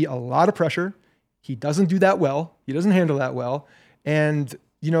going to be a lot of pressure. He doesn't do that well. He doesn't handle that well, and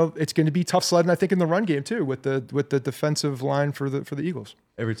it's going to be tough sledding. I think in the run game too with the defensive line for the Eagles.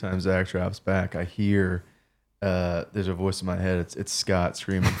 Every time Zach drops back, I hear there's a voice in my head. It's Scott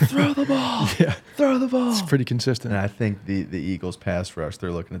screaming, "Throw the ball! Yeah, throw the ball!" It's pretty consistent. And I think the Eagles pass rush.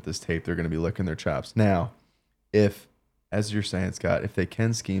 They're looking at this tape. They're going to be licking their chops now. If, as you're saying, Scott, if they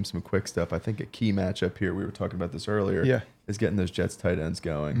can scheme some quick stuff, I think a key matchup here, we were talking about this earlier, is getting those Jets tight ends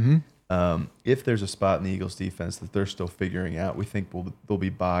going. Mm-hmm. If there's a spot in the Eagles defense that they're still figuring out, we think there'll be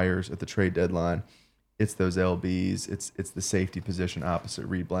buyers at the trade deadline. It's those LBs. It's the safety position opposite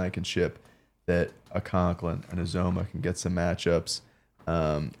Reed Blankenship that a Conklin and a Zoma can get some matchups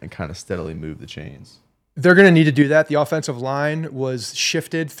and kind of steadily move the chains. They're going to need to do that. The offensive line was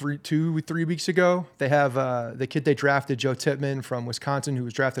shifted 3 weeks ago. They have the kid they drafted, Joe Tippmann from Wisconsin, who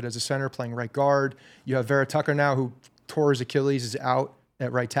was drafted as a center playing right guard. You have Vera Tucker now, who tore his Achilles, is out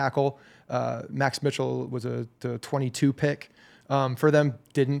at right tackle. Max Mitchell was the 22 pick for them.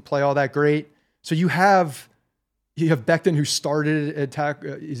 Didn't play all that great. So you have Becton, who started attack,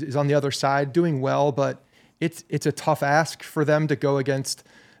 is on the other side doing well, but it's a tough ask for them to go against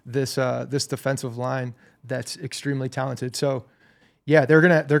this defensive line that's extremely talented. So yeah, they're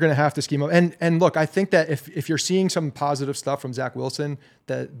gonna have to scheme up. And look, I think that if you're seeing some positive stuff from Zach Wilson,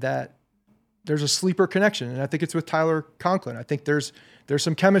 that there's a sleeper connection, and I think it's with Tyler Conklin. I think there's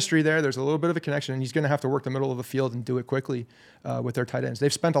some chemistry there. There's a little bit of a connection, and he's going to have to work the middle of the field and do it quickly with their tight ends.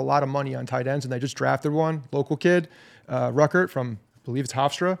 They've spent a lot of money on tight ends, and they just drafted one, local kid, Ruckert from, I believe it's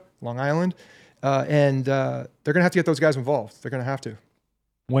Hofstra, Long Island, and they're going to have to get those guys involved. They're going to have to.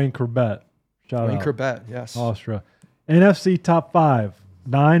 Wayne Corbett. Wayne out. Corbett, yes. Hofstra. NFC top 5.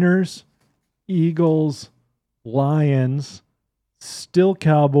 Niners, Eagles, Lions, still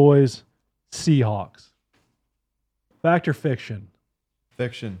Cowboys, Seahawks. Fact or fiction?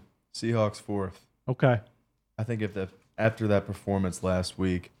 Fiction. Seahawks 4th. Okay. I think after that performance last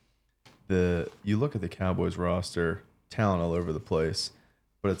week, you look at the Cowboys roster, talent all over the place,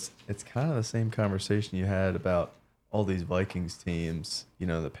 but it's kind of the same conversation you had about all these Vikings teams,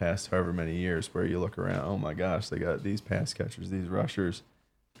 the past however many years, where you look around, oh my gosh, they got these pass catchers, these rushers,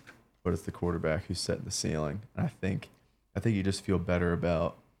 but it's the quarterback who's setting the ceiling. And I think you just feel better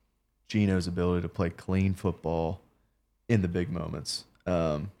about Geno's ability to play clean football in the big moments.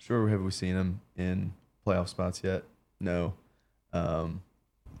 Sure, have we seen him in playoff spots yet? No.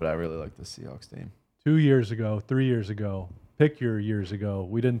 But I really like the Seahawks team. 2 years ago, 3 years ago, pick your years ago,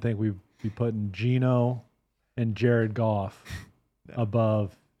 we didn't think we'd be putting Geno and Jared Goff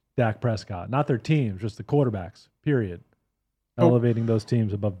above Dak Prescott. Not their teams, just the quarterbacks, period. Elevating those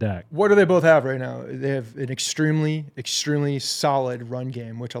teams above Dak. What do they both have right now? They have an extremely, extremely solid run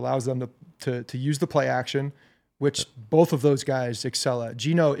game, which allows them to use the play action, which both of those guys excel at.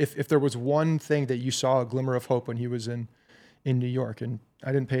 Geno, if there was one thing that you saw a glimmer of hope when he was in New York, and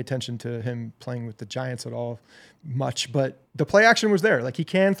I didn't pay attention to him playing with the Giants at all much, but the play action was there. Like, he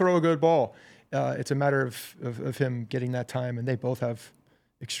can throw a good ball. It's a matter of him getting that time, and they both have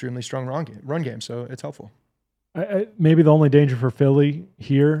extremely strong run game, so it's helpful. Maybe the only danger for Philly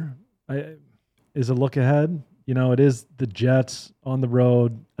here is a look ahead. It is the Jets on the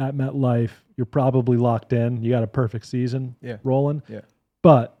road at MetLife. You're probably locked in. You got a perfect season rolling. Yeah.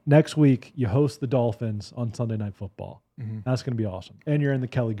 But next week, you host the Dolphins on Sunday Night Football. Mm-hmm. That's going to be awesome. And you're in the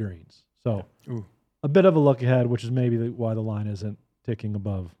Kelly Greens. So a bit of a look ahead, which is maybe why the line isn't ticking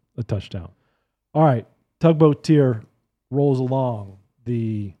above a touchdown. All right, tugboat tier rolls along.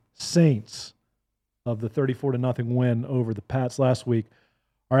 The Saints of the 34-0 win over the Pats last week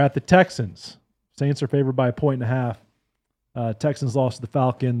are at the Texans. Saints are favored by 1.5. Texans lost to the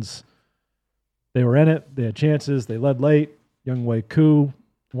Falcons. They were in it. They had chances. They led late. Younghoe Koo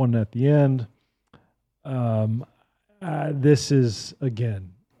won at the end. This is,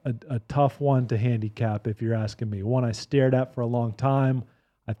 again, a tough one to handicap if you're asking me. One I stared at for a long time.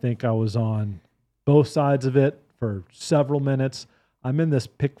 I think I was on both sides of it for several minutes. I'm in this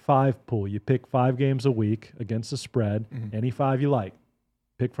pick 5 pool. You pick 5 games a week against the spread, any 5 you like.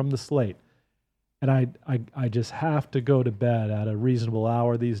 Pick from the slate. And I just have to go to bed at a reasonable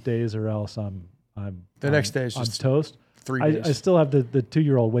hour these days, or else I'm next day is just toast. 3 days. I still have the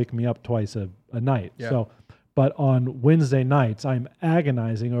 2-year-old wake me up twice a night. Yeah. So, but on Wednesday nights, I'm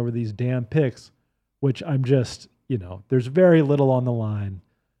agonizing over these damn picks, which I'm just, there's very little on the line,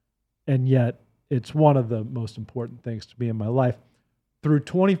 and yet it's one of the most important things to me in my life. Through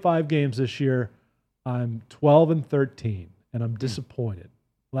 25 games this year, I'm 12-13, and I'm disappointed.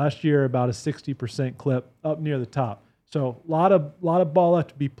 Last year, about a 60% clip, up near the top. So a lot of ball left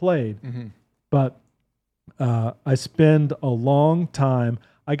to be played, but I spend a long time.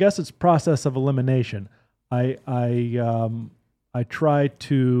 I guess it's process of elimination. I try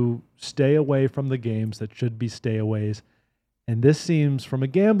to stay away from the games that should be stayaways, and this seems, from a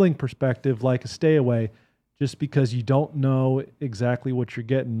gambling perspective, like a stay away, just because you don't know exactly what you're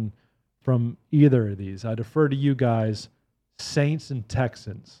getting from either of these. I defer to you guys. Saints and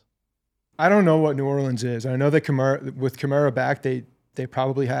Texans. I don't know what New Orleans is. I know that with Kamara back, they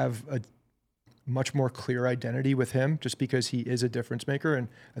probably have a much more clear identity with him, just because he is a difference maker, and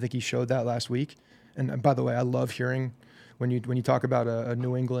I think he showed that last week. And by the way, I love hearing when you talk about a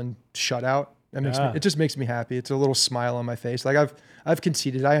New England shutout. It just makes me happy. It's a little smile on my face. Like, I've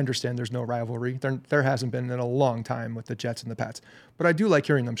conceded. I understand there's no rivalry. There hasn't been in a long time with the Jets and the Pats, but I do like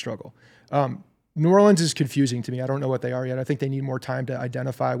hearing them struggle. New Orleans is confusing to me. I don't know what they are yet. I think they need more time to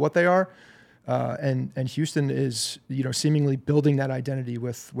identify what they are. And Houston is, seemingly building that identity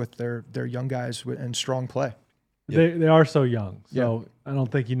with their young guys and strong play. They are so young. So I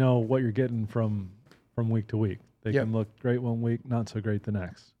don't think you know what you're getting from week to week. They can look great one week, not so great the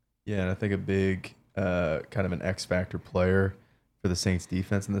next. Yeah, and I think a big kind of an X factor player for the Saints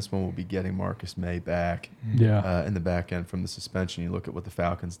defense in this one will be getting Marcus May back. Yeah. In the back end from the suspension. You look at what the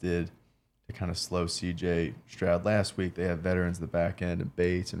Falcons did to kind of slow CJ Stroud last week. They have veterans in the back end and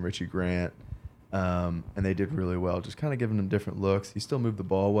Bates and Richie Grant. And they did really well, just kind of giving them different looks. He still moved the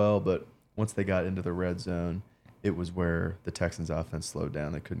ball well, but once they got into the red zone, it was where the Texans offense slowed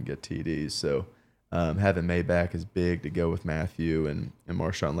down. They couldn't get TDs. So having May back is big to go with Matthew and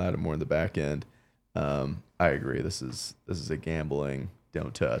Marshawn Lattimore in the back end. I agree. This is a gambling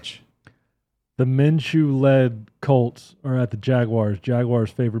don't touch. The Minshew-led Colts are at the Jaguars.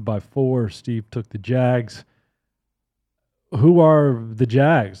 Jaguars favored by 4. Steve took the Jags. Who are the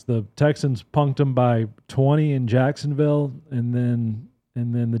Jags? The Texans punked them by 20 in Jacksonville, and then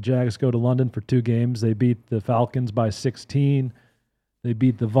the Jags go to London for 2 games. They beat the Falcons by 16. They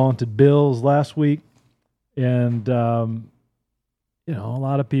beat the vaunted Bills last week. And, a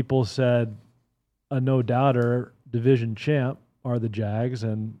lot of people said a no-doubter division champ are the Jags,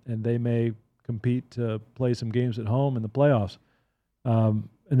 and they may compete to play some games at home in the playoffs. And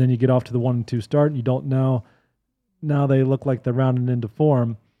then you get off to the 1-2 start, and you don't know. Now they look like they're rounding into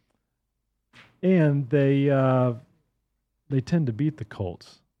form. And they tend to beat the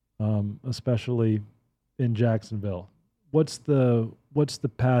Colts, especially in Jacksonville. What's the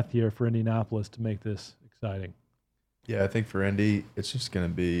path here for Indianapolis to make this exciting? Yeah, I think for Indy, it's just going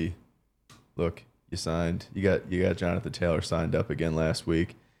to be, look, you got Jonathan Taylor signed up again last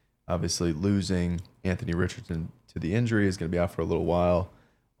week. Obviously, losing Anthony Richardson to the injury is going to be out for a little while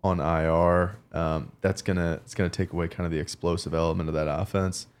on IR. It's going to take away kind of the explosive element of that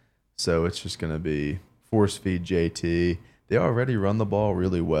offense. So it's just going to be force feed JT. They already run the ball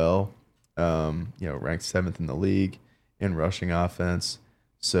really well. Ranked 7th in the league in rushing offense.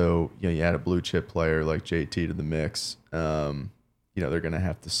 So, you add a blue chip player like JT to the mix. They're going to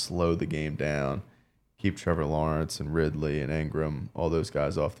have to slow the game down, keep Trevor Lawrence and Ridley and Ingram, all those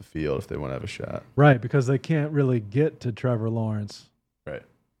guys off the field if they want to have a shot. Right, because they can't really get to Trevor Lawrence right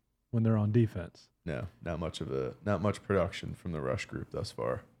when they're on defense. No, not much production from the rush group thus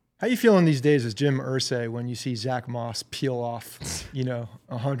far. How you feeling these days as Jim Irsay when you see Zach Moss peel off,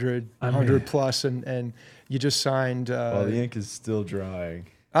 100 plus, and you just signed? Well, the ink is still drying.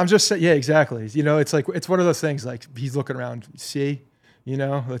 I'm just saying, yeah, exactly. It's like it's one of those things. Like he's looking around, see,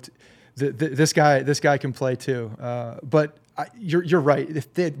 this guy can play too. But you're right.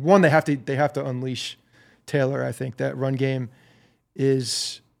 If they have to unleash Taylor. I think that run game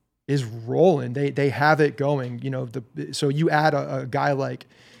is rolling. They have it going. So you add a guy like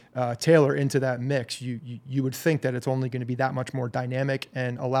Taylor into that mix, you would think that it's only going to be that much more dynamic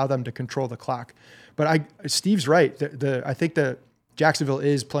and allow them to control the clock. But Steve's right. I think that Jacksonville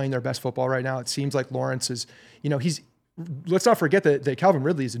is playing their best football right now. It seems like Lawrence is, let's not forget that Calvin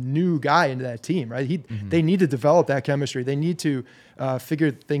Ridley is a new guy into that team, right? They need to develop that chemistry. They need to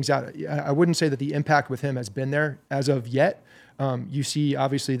figure things out. I wouldn't say that the impact with him has been there as of yet. You see,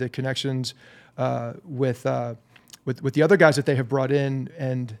 obviously, the connections with the other guys that they have brought in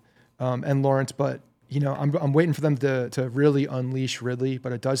and Lawrence, but I'm waiting for them to really unleash Ridley,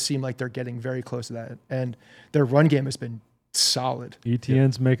 but it does seem like they're getting very close to that, and their run game has been solid.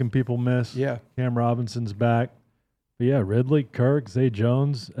 ETN's making people miss. Yeah, Cam Robinson's back, but yeah, Ridley, Kirk, Zay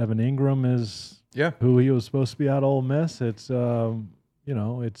Jones, Evan Ingram is who he was supposed to be at Ole Miss. It's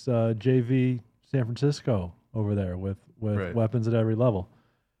it's JV San Francisco over there with weapons at every level.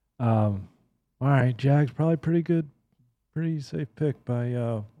 All right, Jags probably pretty safe pick by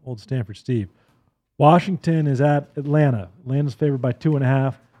old Stanford Steve. Washington is at Atlanta. Atlanta's favored by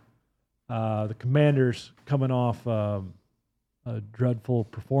 2.5. The Commanders coming off a dreadful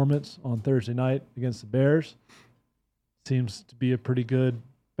performance on Thursday night against the Bears. Seems to be a pretty good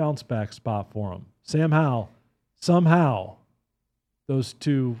bounce back spot for them. Sam Howell, somehow, those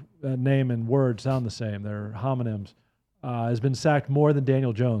two name and word sound the same. They're homonyms. Has been sacked more than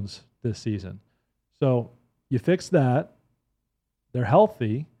Daniel Jones this season. So you fix that. They're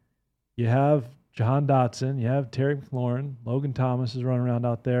healthy. You have Jahan Dotson. You have Terry McLaurin. Logan Thomas is running around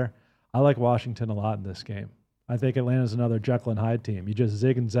out there. I like Washington a lot in this game. I think Atlanta's another Jekyll and Hyde team. You just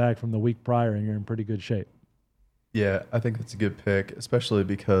zig and zag from the week prior, and you're in pretty good shape. Yeah, I think that's a good pick, especially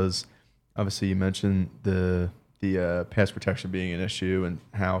because obviously you mentioned the pass protection being an issue and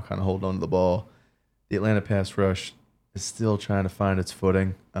how kind of hold on to the ball. The Atlanta pass rush is still trying to find its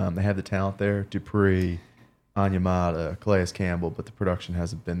footing. They have the talent there, Dupree, Onyemata, Calais Campbell, but the production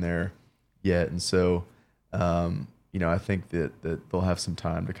hasn't been there yet. And so, I think that they'll have some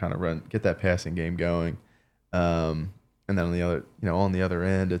time to kind of get that passing game going. And then on the other, on the other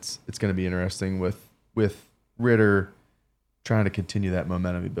end, it's going to be interesting with Ritter trying to continue that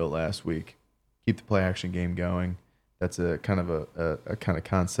momentum he built last week, keep the play action game going. That's a kind of a kind of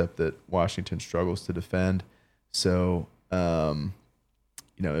concept that Washington struggles to defend. So,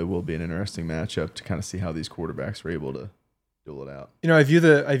 it will be an interesting matchup to kind of see how these quarterbacks are able to duel it out. I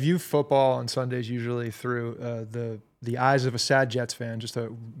view football on Sundays usually through the eyes of a sad Jets fan, just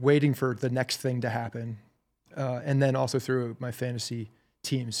waiting for the next thing to happen. And then also through my fantasy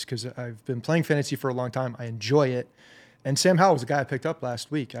teams, because I've been playing fantasy for a long time. I enjoy it. And Sam Howell was the guy I picked up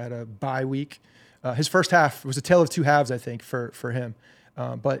last week. I had a bye week. His first half was a tale of two halves, I think, for him.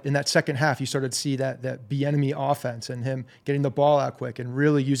 But in that second half, you started to see that Bieniemy offense and him getting the ball out quick and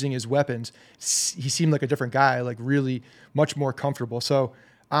really using his weapons. He seemed like a different guy, like really much more comfortable. So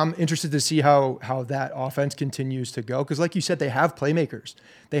I'm interested to see how that offense continues to go. Because like you said, they have playmakers.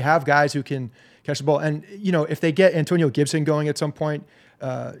 They have guys who can catch the ball. And, if they get Antonio Gibson going at some point,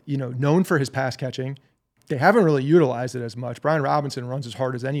 known for his pass catching, they haven't really utilized it as much. Brian Robinson runs as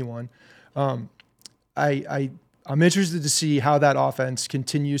hard as anyone. I'm interested to see how that offense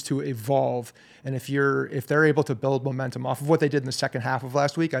continues to evolve. And if they're able to build momentum off of what they did in the second half of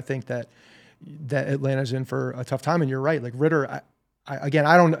last week, I think that Atlanta's in for a tough time. And you're right. Like Ritter, I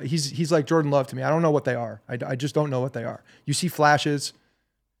don't know. He's like Jordan Love to me. I don't know what they are. I just don't know what they are. You see flashes,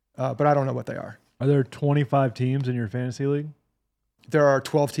 but I don't know what they are. Are there 25 teams in your fantasy league? There are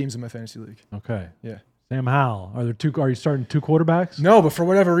 12 teams in my fantasy league. Okay. Yeah. Sam Howell. Are you starting two quarterbacks? No, but for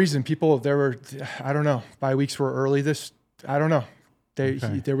whatever reason, I don't know. Bye weeks were early. I don't know.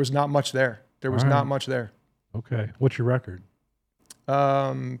 There was not much there. There was not much there. Okay. What's your record?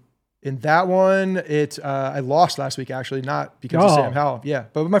 In that one, I lost last week, actually, not because of Sam Howell. Yeah,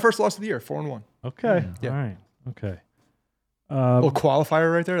 but my first loss of the year, 4-1. Okay. Yeah. All right. Okay. Little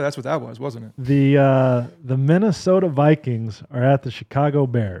qualifier right there. That's what that was, wasn't it? The Minnesota Vikings are at the Chicago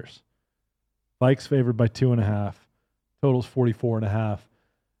Bears. Vikes favored by 2.5. Totals 44.5.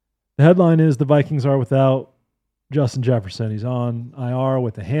 The headline is the Vikings are without Justin Jefferson. He's on IR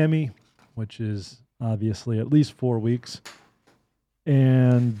with a hammy, which is obviously at least 4 weeks.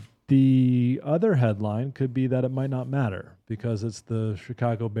 And the other headline could be that it might not matter because it's the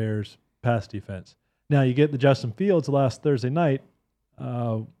Chicago Bears pass defense. Now you get the Justin Fields last Thursday night.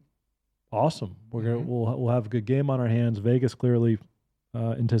 Awesome. We'll have a good game on our hands. Vegas clearly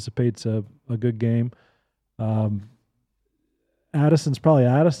anticipates a good game. Addison's probably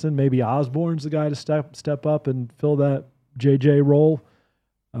Addison. Maybe Osborne's the guy to step up and fill that JJ role.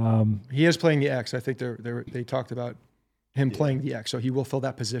 He is playing the X. I think they talked about him playing the X, so he will fill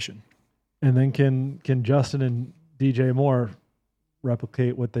that position. And then can Justin and DJ Moore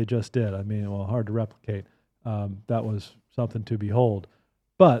replicate what they just did? I mean, hard to replicate. That was something to behold.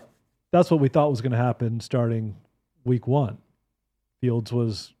 But that's what we thought was going to happen starting week 1. Fields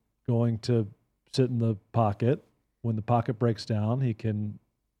was going to sit in the pocket. When the pocket breaks down, he can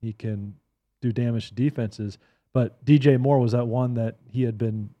do damage to defenses. But DJ Moore was that one that he had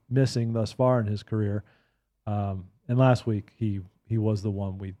been missing thus far in his career. And last week he was the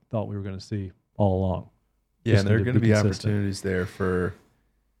one we thought we were going to see all along. Yeah, and there are going to be opportunities there for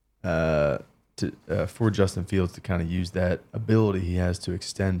Justin Fields to kind of use that ability he has to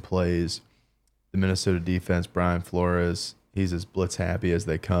extend plays. The Minnesota defense, Brian Flores, he's as blitz happy as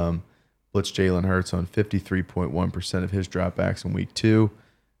they come. Blitz Jalen Hurts on 53.1% of his dropbacks in week 2.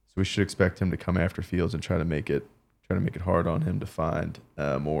 So we should expect him to come after Fields and try to make it hard on him to find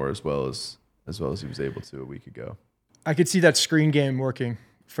more as well as he was able to a week ago. I could see that screen game working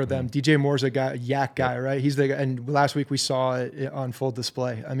for them. DJ Moore's a yak guy, right? He's the guy, and last week we saw it on full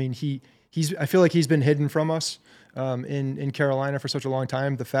display. I mean, I feel like he's been hidden from us in Carolina for such a long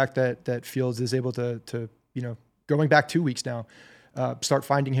time. The fact that Fields is able to going back 2 weeks now, start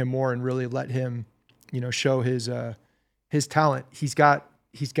finding him more and really let him, show his talent. He's got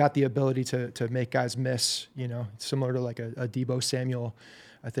the ability to make guys miss, similar to like a Deebo Samuel,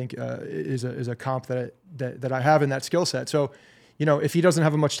 I think is a comp that I have in that skill set. So, if he doesn't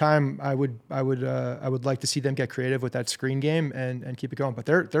have much time, I would like to see them get creative with that screen game and keep it going. But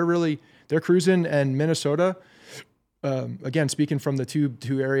they're cruising, and Minnesota, again, speaking from the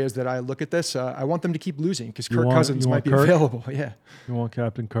two areas that I look at this, I want them to keep losing because Kirk Cousins might be available. Yeah. You want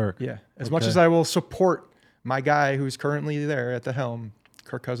Captain Kirk. Yeah. As much as I will support my guy who's currently there at the helm,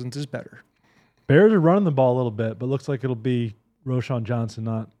 Kirk Cousins is better. Bears are running the ball a little bit, but looks like it'll be Roshan Johnson,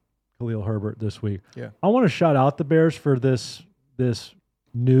 not Khalil Herbert this week. Yeah. I want to shout out the Bears for this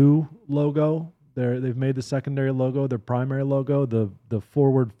new logo. They've made the secondary logo their primary logo, the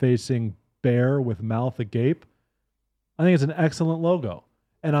forward-facing bear with mouth agape. I think it's an excellent logo.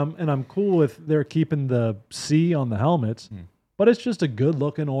 And I'm cool with they're keeping the C on the helmets, but it's just a good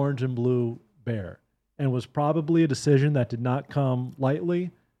looking orange and blue bear, and was probably a decision that did not come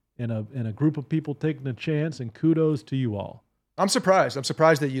lightly in a group of people taking a chance. And kudos to you all. I'm surprised. I'm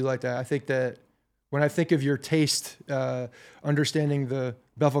surprised that you like that. I think that when I think of your taste, understanding the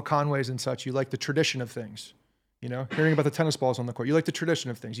Bevel Conways and such, you like the tradition of things. You know, hearing about the tennis balls on the court. You like the tradition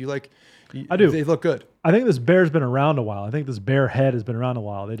of things. I do. They look good. I think this bear's been around a while. I think this bear head has been around a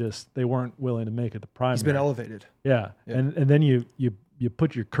while. They weren't willing to make it the primary. He's been elevated. Yeah. And then you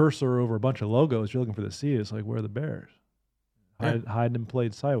put your cursor over a bunch of logos. You're looking for the C. It's like, where are the bears? Hiding in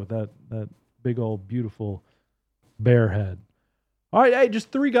plain sight with that big old beautiful bear head. All right, hey,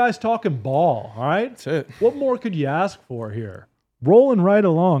 just 3 guys talking ball. All right, That's it. what more could you ask for here? Rolling right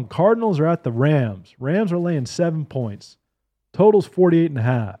along. Cardinals are at the Rams. Rams are laying 7 points. Total's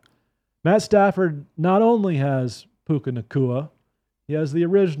 48.5. Matt Stafford not only has Puka Nacua, he has the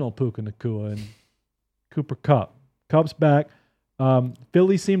original Puka Nacua and Cooper Kupp. Kupp's back.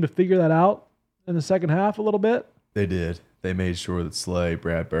 Philly seemed to figure that out in the second half a little bit. They did. They made sure that Slay,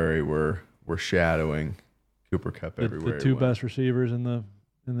 Bradbury were shadowing Cooper Kupp everywhere. The 2 best receivers in the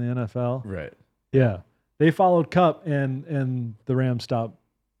NFL. Right. Yeah. They followed Kupp and the Rams stopped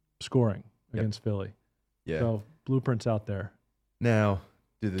scoring against Philly. Yeah. So blueprint's out there. Now,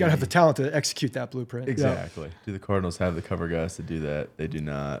 You got to have the talent to execute that blueprint. Exactly. Do the Cardinals have the cover guys to do that? They do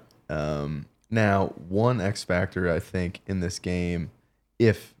not. Now, one X factor I think in this game,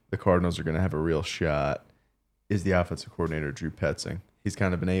 if the Cardinals are going to have a real shot, is the offensive coordinator Drew Petzing. He's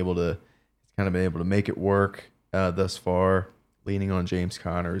kind of been able to make it work thus far. Leaning on James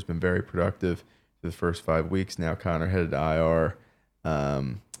Conner, who's been very productive for the first 5 weeks. Now Conner headed to IR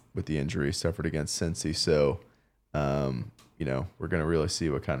with the injury suffered against Cincy. So, we're going to really see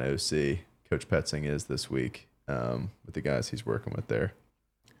what kind of OC Coach Petzing is this week with the guys he's working with there.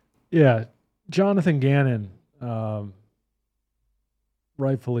 Yeah. Jonathan Gannon,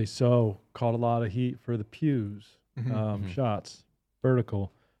 rightfully so, caught a lot of heat for the pews shots,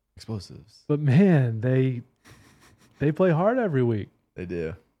 vertical. Explosives. But, man, they play hard every week. They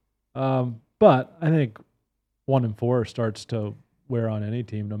do. But I think 1-4 starts to wear on any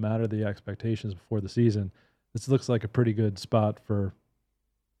team, no matter the expectations before the season. This looks like a pretty good spot for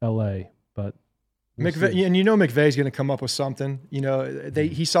LA, but And you know McVay's going to come up with something. You know,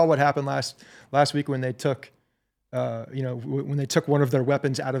 he saw what happened last week when they took, when they took one of their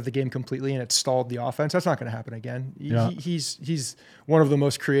weapons out of the game completely and it stalled the offense. That's not going to happen again. Yeah. He's one of the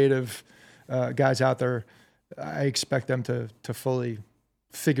most creative guys out there. I expect them to fully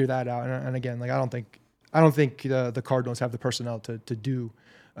figure that out. And again, like I don't think the Cardinals have the personnel to do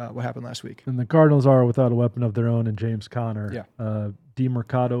what happened last week. And the Cardinals are without a weapon of their own in James Conner. Yeah.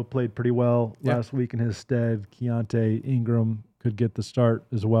 DeMercado played pretty well last week in his stead. Keontae Ingram could get the start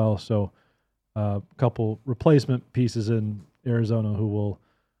as well. So a couple replacement pieces in Arizona who will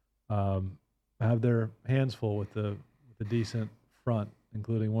have their hands full with the decent front,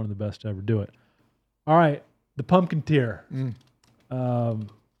 including one of the best to ever do it. All right, the pumpkin tier. And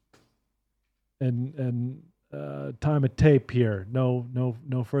time of tape here.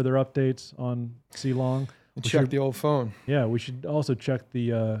 No further updates on C Long. Check the old phone. Yeah, we should also check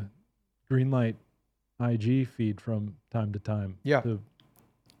the Greenlight IG feed from time to time. Yeah.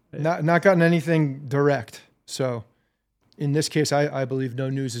 Not gotten anything direct. So in this case, I believe no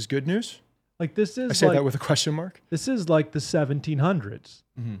news is good news. Like this is I say that with a question mark. This is like the 1700s.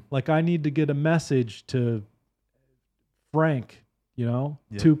 Like I need to get a message to Frank,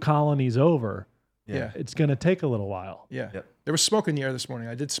 2 colonies over. Yeah. It's going to take a little while. Yeah. Yep. There was smoke in the air this morning.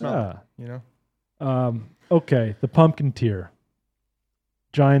 I did smell it, Okay, the pumpkin tier.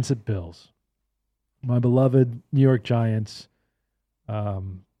 Giants at Bills. My beloved New York Giants,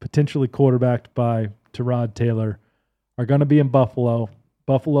 potentially quarterbacked by Tyrod Taylor, are going to be in Buffalo.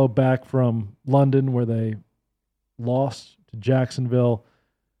 Buffalo back from London where they lost to Jacksonville.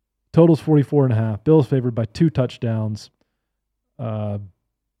 Total's 44.5. Bills favored by 2 touchdowns.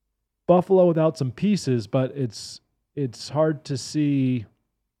 Buffalo without some pieces, but it's hard to see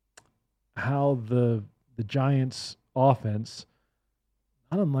how the Giants offense,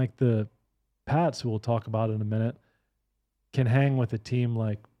 not unlike the Pats, who we'll talk about in a minute, can hang with a team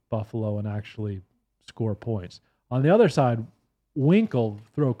like Buffalo and actually score points. On the other side, Wink will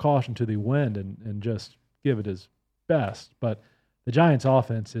throw caution to the wind and just give it his best. But the Giants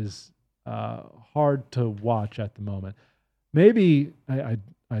offense is hard to watch at the moment. Maybe I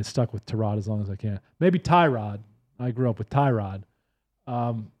stuck with Tyrod as long as I can. Maybe Tyrod. I grew up with Tyrod.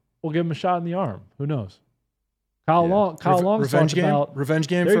 We'll give him a shot in the arm. Who knows? Kyle Yeah. Long's talked about revenge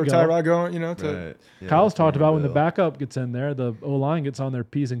game There for you go. Tyrod going, to Right. Yeah, Kyle's talked Tanner about when the Bill. backup gets in there, the O-line gets on their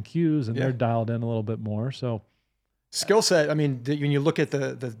P's and Q's, and Yeah. they're dialed in a little bit more. So skill set. I mean, when you look at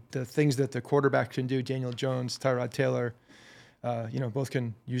the things that the quarterback can do, Daniel Jones, Tyrod Taylor, both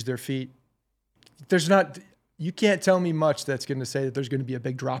can use their feet. You can't tell me much that's going to say that there's going to be a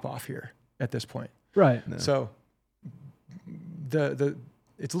big drop off here at this point. right, No. So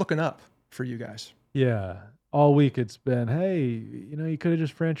it's looking up for you guys. yeah. All week it's been, hey, you could have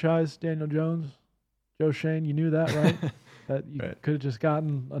just franchised Daniel Jones, Joe Shane. You knew that, right? That you Right. could have just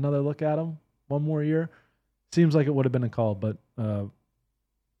gotten another look at him one more year. Seems like it would have been a call, but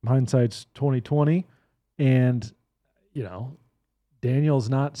hindsight's 2020, and Daniel's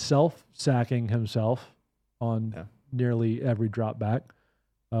not self-sacking himself on Yeah. nearly every drop back.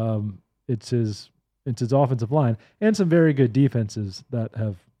 It's his offensive line and some very good defenses that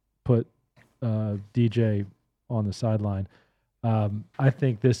have put DJ on the sideline. I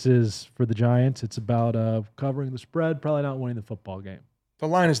think this is for the Giants. It's about covering the spread, probably not winning the football game. The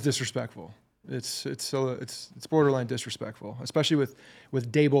line is disrespectful. It's borderline disrespectful, especially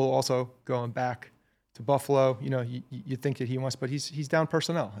with Dable also going back to Buffalo. You think that he wants, but he's down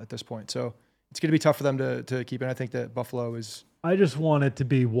personnel at this point, so it's going to be tough for them to keep. And I think that Buffalo is. I just want it to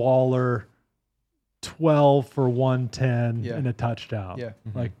be Waller, 12 for 110 Yeah. and a touchdown. Yeah.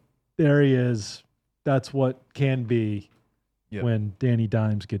 Like there he is. That's what can be Yep. when Danny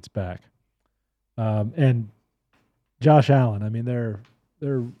Dimes gets back. And Josh Allen. I mean, they're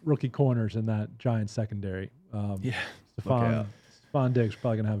rookie corners in that Giants secondary. Yeah. Stephon Diggs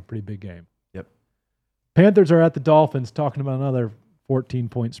probably going to have a pretty big game. Yep. Panthers are at the Dolphins, talking about another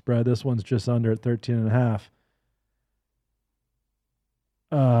 14-point spread. This one's just under at 13.5.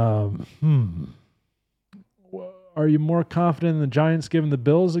 Are you more confident in the Giants giving the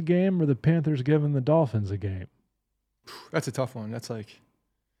Bills a game or the Panthers giving the Dolphins a game? That's a tough one. That's like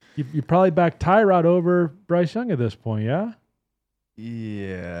You probably back Tyrod over Bryce Young at this point, yeah?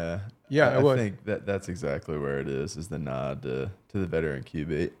 Yeah. Yeah, I would. think that's exactly where it is the nod to the veteran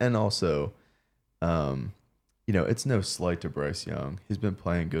QB. And also, it's no slight to Bryce Young. He's been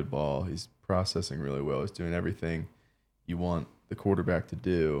playing good ball. He's processing really well. He's doing everything you want the quarterback to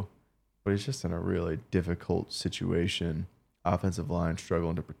do, but he's just in a really difficult situation. Offensive line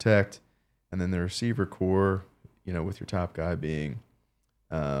struggling to protect, and then the receiver core, with your top guy being,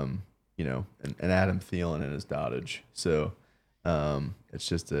 an Adam Thielen in his dotage. So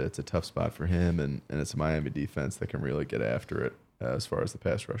it's a tough spot for him, and it's a Miami defense that can really get after it as far as the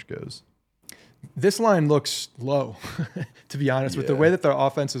pass rush goes. this line looks low, to be honest, with the Yeah. way that their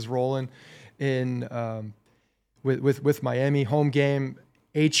offense is rolling in with Miami home game.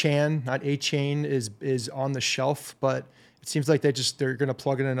 Achane, not A-Chain, is on the shelf, but it seems like they're going to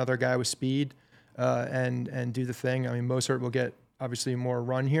plug in another guy with speed and do the thing. I mean, Mostert will get obviously more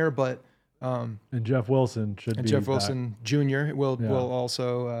run here, but And Jeff Wilson should be Jeff back. Wilson Jr. will Yeah.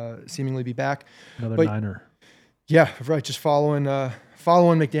 also seemingly be back. Another but- Niner. Yeah, right. Just following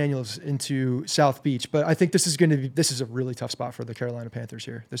McDaniels into South Beach, but I think this is a really tough spot for the Carolina Panthers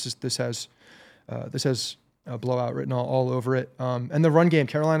here. This has a blowout written all over it. And the run game,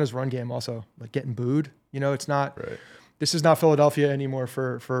 Carolina's run game, also like getting booed. It's not. Right. This is not Philadelphia anymore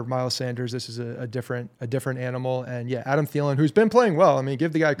for Miles Sanders. This is a different animal. And yeah, Adam Thielen, who's been playing well. I mean,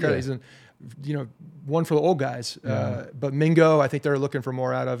 give the guy credit. Yeah. He's one for the old guys. Yeah. But Mingo, I think they're looking for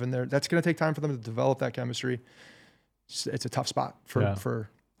more out of, and that's going to take time for them to develop that chemistry. It's a tough spot for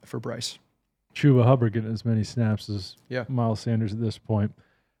Bryce. Chuba Hubbard getting as many snaps as Yeah. Miles Sanders at this point.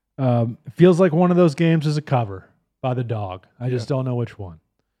 Feels like one of those games is a cover by the dog. I just don't know which one.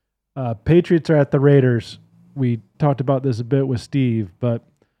 Patriots are at the Raiders. We talked about this a bit with Steve, but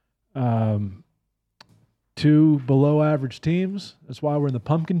two below average teams. That's why we're in the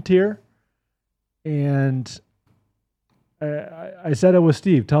pumpkin tier. And I said it with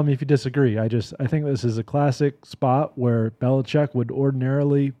Steve. Tell me if you disagree. I think this is a classic spot where Belichick would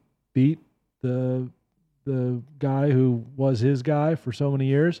ordinarily beat the guy who was his guy for so many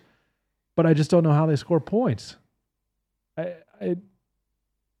years, but I just don't know how they score points. And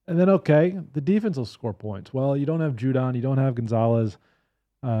then the defense will score points. Well, you don't have Judon, you don't have Gonzalez.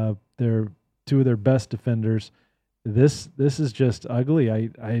 They're two of their best defenders. This is just ugly.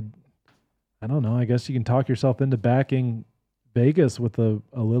 I don't know. I guess you can talk yourself into backing Vegas with a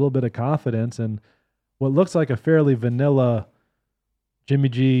little bit of confidence, and what looks like a fairly vanilla Jimmy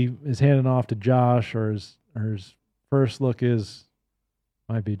G is handing off to Josh, or his first look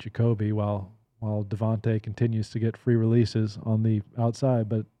might be Jacoby, while Devontae continues to get free releases on the outside,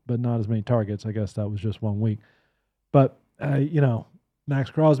 but not as many targets. I guess that was just 1 week. But Max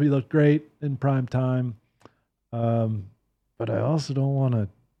Crosby looked great in prime time. But I also don't want to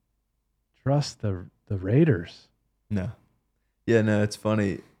trust the Raiders. No. Yeah, no, it's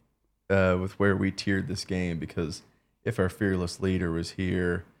funny with where we tiered this game, because if our fearless leader was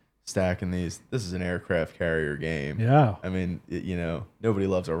here stacking these, this is an aircraft carrier game. Yeah. I mean, nobody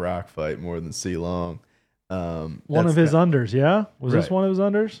loves a rock fight more than C. Long. One of his unders, yeah? Was this Right. one of his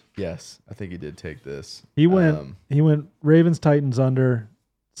unders? Yes, I think he did take this. He went Ravens Titans under,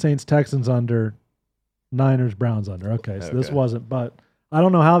 Saints Texans under, Niners Browns under. Okay, so this Okay. wasn't, but I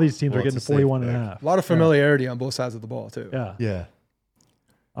don't know how these teams Well, are getting to it's a safe 41 and a pick. half. A lot of familiarity on both sides of the ball too. Yeah. Yeah.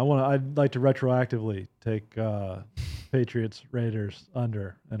 I'd like to retroactively take Patriots Raiders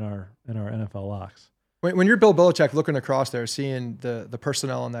under in our NFL locks. When you're Bill Belichick looking across there, seeing the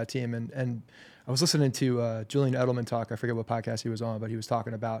personnel on that team, and I was listening to Julian Edelman talk. I forget what podcast he was on, but he was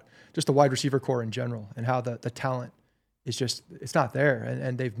talking about just the wide receiver core in general and how the talent is just, it's not there,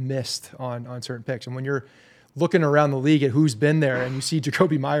 and they've missed on certain picks. And when you're looking around the league at who's been there, and you see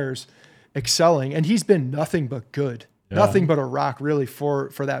Jacoby Myers excelling, and he's been nothing but good. Yeah. Nothing but a rock, really, for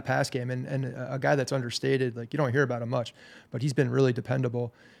that pass game, and a guy that's understated. Like, you don't hear about him much, but he's been really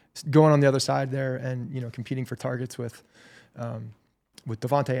dependable. Going on the other side there, and competing for targets with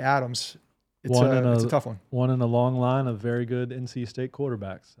Devontae Adams, it's a tough one. One in a long line of very good NC State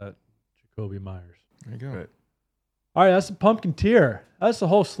quarterbacks at Jacoby Myers. There you go. Right. All right, that's the pumpkin tier. That's the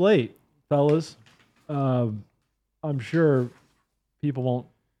whole slate, fellas. I'm sure people won't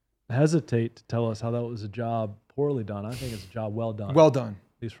hesitate to tell us how that was a job poorly done. I think it's a job well done. Well done.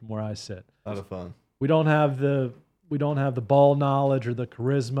 At least from where I sit. A lot of fun. We don't have the ball knowledge or the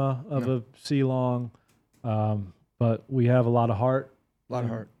charisma of a C. Long, but we have a lot of heart. A lot of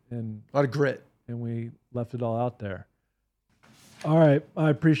heart. And A lot of grit. and we left it all out there. All right. I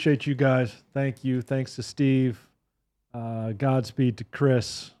appreciate you guys. Thank you. Thanks to Steve. Godspeed to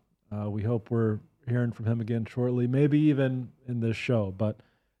Chris. We hope we're hearing from him again shortly, maybe even in this show. But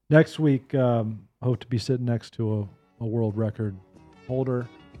next week, hope to be sitting next to a world record holder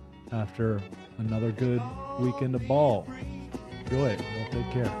after another good weekend of ball. Enjoy it. Well,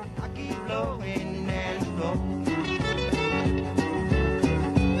 take care. I keep blowing and blowing.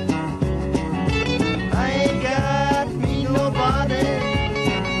 I ain't got me nobody. I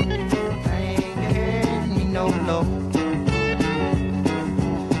ain't had me no love.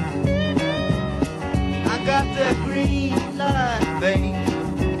 I got the green light, baby.